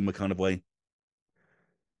Hideo Kojima kind of way.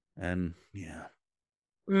 And yeah,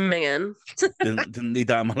 man, didn't need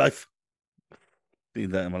that in my life.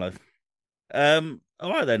 Need that in my life.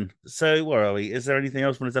 All right then. So where are we? Is there anything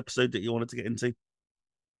else from this episode that you wanted to get into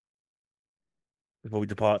before we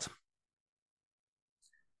depart?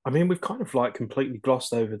 I mean, we've kind of like completely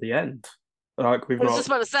glossed over the end. Like I was just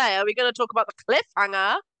about to say, are we going to talk about the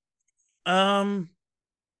cliffhanger?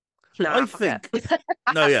 No, I think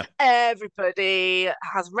no, yeah. Everybody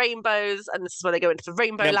has rainbows, and this is where they go into the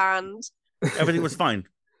rainbow land. Everything was fine.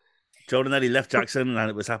 Joel and Ellie left Jackson, and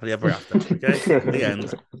it was happily ever after. Okay, the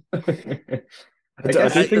end. I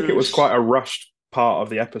think it was quite a rushed part of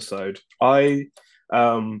the episode. I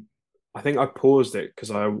think I paused it because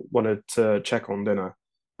I wanted to check on dinner,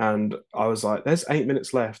 and I was like, "There's 8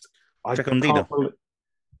 minutes left." Check on dinner.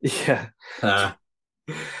 Yeah.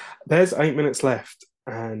 There's 8 minutes left,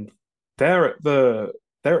 and they're at the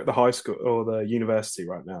high school or the university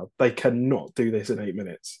right now. They cannot do this in 8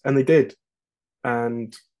 minutes, and they did.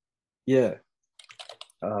 And yeah,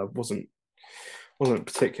 wasn't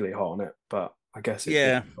particularly hot on it, but I guess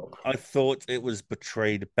I thought it was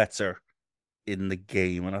portrayed better in the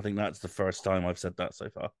game, and I think that's the first time I've said that so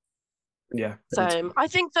far. Yeah. So I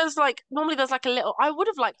think there's a little. I would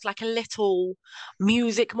have liked like a little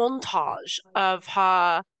music montage of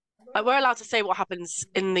her. Like, we're allowed to say what happens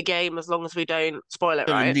in the game as long as we don't spoil it,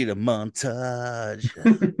 right? I need a montage.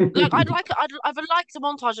 Like I'd like a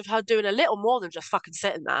montage of her doing a little more than just fucking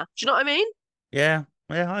sitting there. Do you know what I mean? Yeah,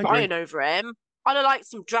 I agree. Crying over him. I'd have liked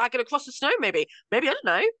some dragging across the snow, maybe. Maybe, I don't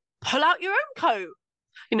know, pull out your own coat.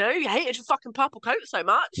 You know, you hated your fucking purple coat so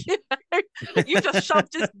much. You just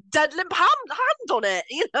shoved his dead limp hand on it.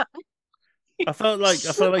 You know. I felt like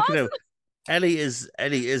Ellie isn't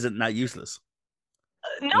that useless.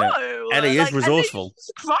 No, Ellie is resourceful. Ellie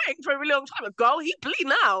was crying for a really long time. Like, girl, he's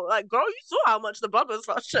bleeding out. Like, girl, you saw how much the blood was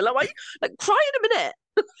rushing. Like, why you cry in a minute?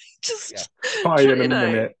 Cry in a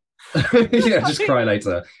minute. Yeah, just cry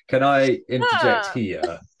later. Can I interject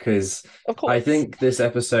here? Because I think this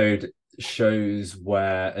episode shows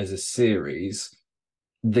where, as a series,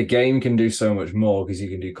 the game can do so much more, because you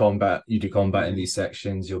can do combat. You do combat in these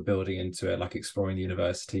sections. You're building into it, like exploring the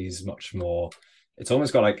universities much more. It's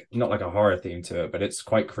almost got like, not like a horror theme to it, but it's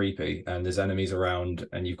quite creepy, and there's enemies around,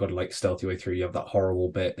 and you've got to like stealth your way through. You have that horrible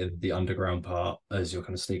bit in the underground part as you're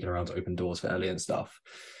kind of sneaking around to open doors for Ellie and stuff.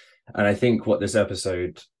 And I think what this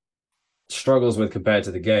episode struggles with compared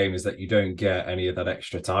to the game is that you don't get any of that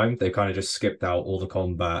extra time. They kind of just skipped out all the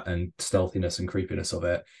combat and stealthiness and creepiness of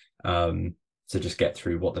it to just get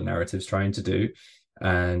through what the narrative's trying to do.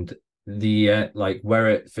 And the like where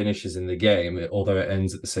it finishes in the game, although it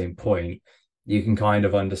ends at the same point, you can kind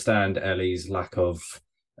of understand Ellie's lack of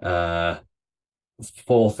forethinking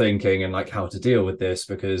and like how to deal with this,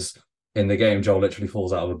 because in the game Joel literally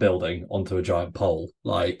falls out of a building onto a giant pole.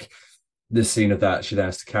 Like, this scene of that, she then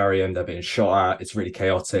has to carry him, they're being shot at, it's really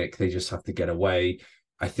chaotic, they just have to get away.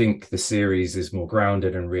 I think the series is more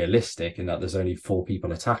grounded and realistic in that there's only 4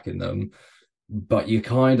 people attacking them, but you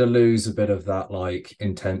kind of lose a bit of that like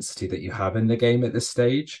intensity that you have in the game at this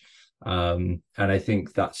stage. And I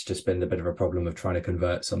think that's just been the bit of a problem of trying to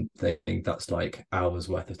convert something that's like hours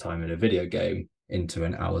worth of time in a video game into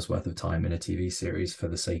an hour's worth of time in a TV series for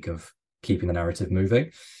the sake of keeping the narrative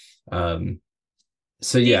moving.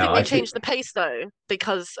 So Do you yeah, think they changed the pace though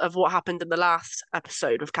because of what happened in the last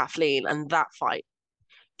episode with Kathleen and that fight?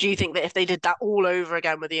 Do you think that if they did that all over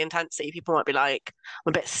again with the intensity, people might be like, I'm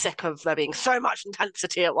a bit sick of there being so much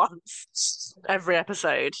intensity at once every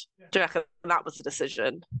episode? Do you reckon that was the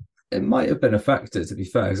decision? It might have been a factor, to be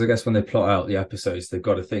fair, because I guess when they plot out the episodes, they've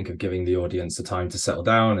got to think of giving the audience the time to settle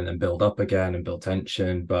down and then build up again and build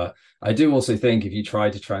tension. But I do also think if you try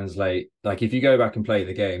to translate, like if you go back and play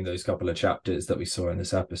the game, those couple of chapters that we saw in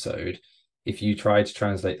this episode, if you try to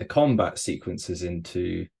translate the combat sequences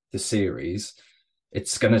into the series,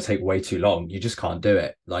 it's going to take way too long. You just can't do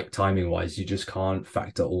it. Like timing wise, you just can't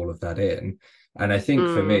factor all of that in. And I think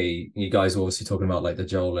for me, you guys were obviously talking about like the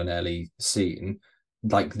Joel and Ellie scene.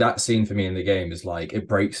 Like that scene for me in the game is like it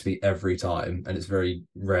breaks me every time, and it's very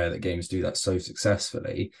rare that games do that so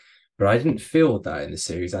successfully. But I didn't feel that in the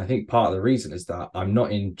series. I think part of the reason is that I'm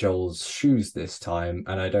not in Joel's shoes this time,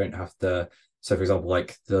 and I don't have to. So, for example,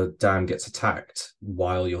 like the dam gets attacked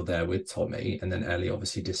while you're there with Tommy, and then Ellie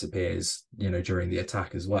obviously disappears, during the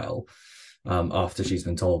attack as well, after she's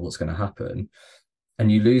been told what's going to happen.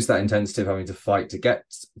 And you lose that intensity of having to fight to get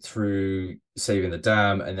through saving the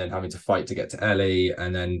dam and then having to fight to get to Ellie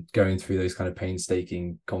and then going through those kind of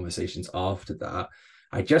painstaking conversations after that.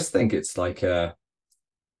 I just think it's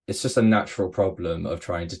just a natural problem of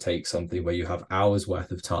trying to take something where you have hours worth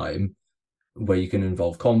of time where you can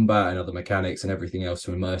involve combat and other mechanics and everything else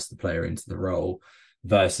to immerse the player into the role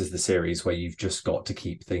versus the series where you've just got to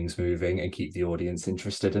keep things moving and keep the audience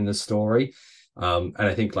interested in the story. And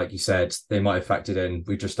I think, like you said, they might have factored in,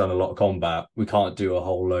 we've just done a lot of combat. We can't do a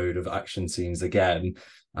whole load of action scenes again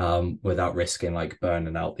without risking like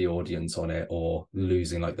burning out the audience on it or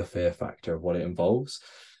losing like the fear factor of what it involves.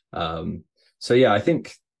 So yeah, I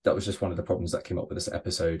think that was just one of the problems that came up with this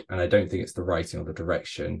episode. And I don't think it's the writing or the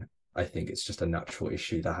direction. I think it's just a natural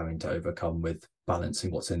issue they're having to overcome with balancing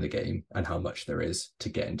what's in the game and how much there is to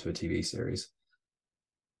get into a TV series.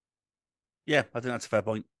 Yeah, I think that's a fair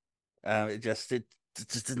point. It just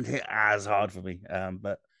didn't hit as hard for me.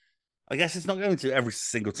 But I guess it's not going to every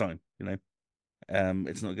single time,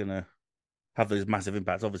 It's not going to have those massive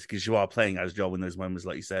impacts, obviously, because you are playing as Joel in those moments,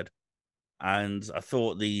 like you said. And I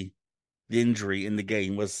thought the injury in the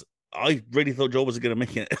game was, I really thought Joel wasn't going to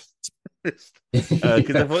make it.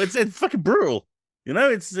 Because I thought it's fucking brutal,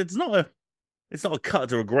 It's not a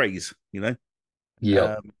cut or a graze,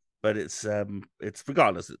 Yeah. But it's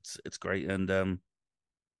regardless, it's great, and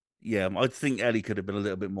yeah, I think Ellie could have been a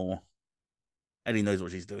little bit more. Ellie knows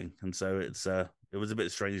what she's doing, and so it was a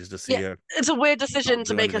bit strange to see her. It's a weird decision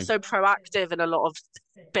to make her so proactive in a lot of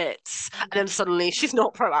bits, and then suddenly she's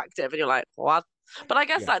not proactive, and you're like, what? But I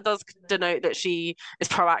guess that does denote that she is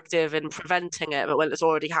proactive in preventing it, but when it's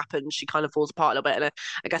already happened, she kind of falls apart a little bit, and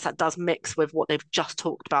I guess that does mix with what they've just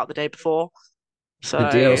talked about the day before. So the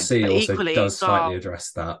DLC also does slightly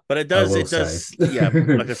address that, but it does, yeah.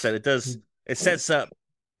 Like I said, it sets up,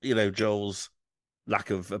 Joel's lack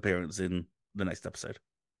of appearance in the next episode,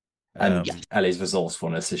 and Ellie's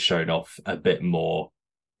resourcefulness is shown off a bit more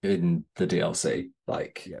in the DLC,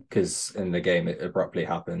 because in the game it abruptly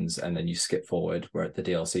happens and then you skip forward, where the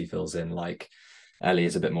DLC fills in like Ellie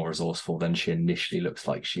is a bit more resourceful than she initially looks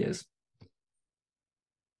like she is.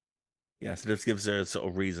 Yeah, so this gives her a sort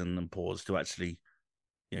of reason and pause to actually,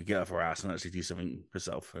 get off her ass and actually do something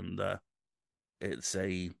herself. And it's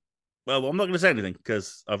well, I'm not going to say anything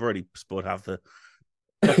because I've already spoiled half the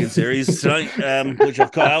fucking series tonight, which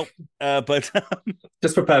I've cut out. But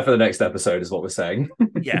just prepare for the next episode, is what we're saying.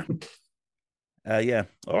 Yeah. Yeah.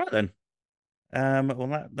 All right then. Well,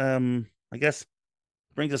 that I guess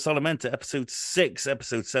brings us all to episode 6.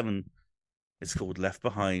 Episode 7 is called Left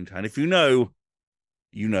Behind, and if you know,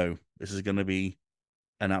 this is going to be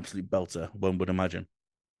an absolute belter, one would imagine.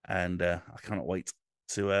 And I cannot wait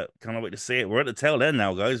to see it. We're at the tail end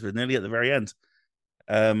now, guys. We're nearly at the very end.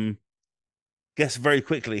 Guess very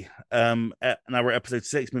quickly. Now we're at episode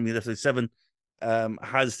 6, maybe episode 7.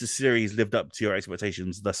 Has the series lived up to your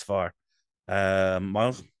expectations thus far,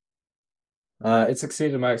 Miles? It's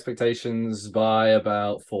exceeded my expectations by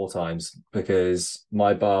about 4 times, because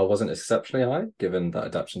my bar wasn't exceptionally high, given that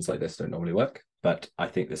adaptations like this don't normally work. But I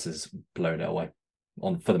think this has blown it away,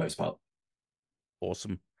 for the most part.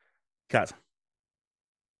 Awesome. Kat?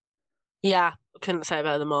 Yeah, couldn't say it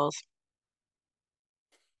better than Miles.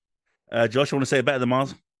 Josh, you want to say it better than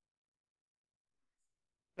Miles?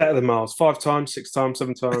 Better than Miles. 5 times, 6 times,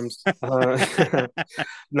 7 times.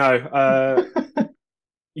 No.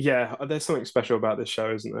 Yeah, there's something special about this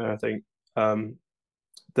show, isn't there? I think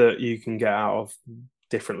that you can get out of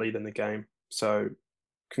differently than the game. So,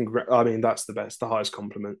 I mean, that's the best, the highest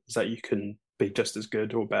compliment is that you can be just as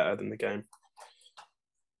good or better than the game.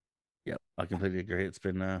 Yeah, I completely agree. It's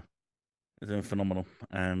been phenomenal,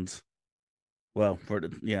 and well,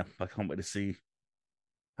 I can't wait to see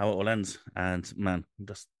how it all ends. And man, I'm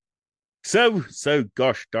just so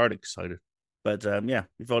gosh darn excited. But yeah,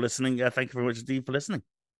 if you're listening, thank you very much indeed for listening.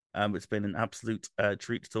 It's been an absolute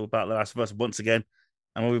treat to talk about The Last of Us once again,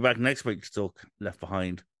 and we'll be back next week to talk Left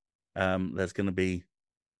Behind. There's going to be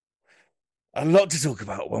a lot to talk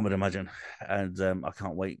about, one would imagine, and I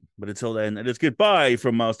can't wait. But until then, it is goodbye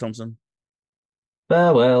from Miles Thompson.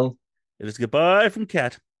 Farewell. It is goodbye from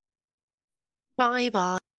Kat. Bye.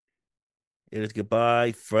 It is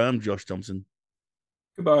goodbye from Josh Thompson.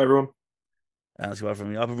 Goodbye, everyone. That's goodbye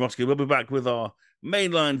from me. I've been Roski. We'll be back with our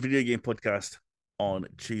mainline video game podcast on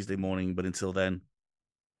Tuesday morning. But until then,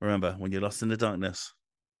 remember, when you're lost in the darkness,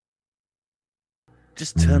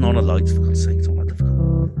 just turn on a light, for God's sake. It's not that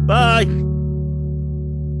difficult. Bye.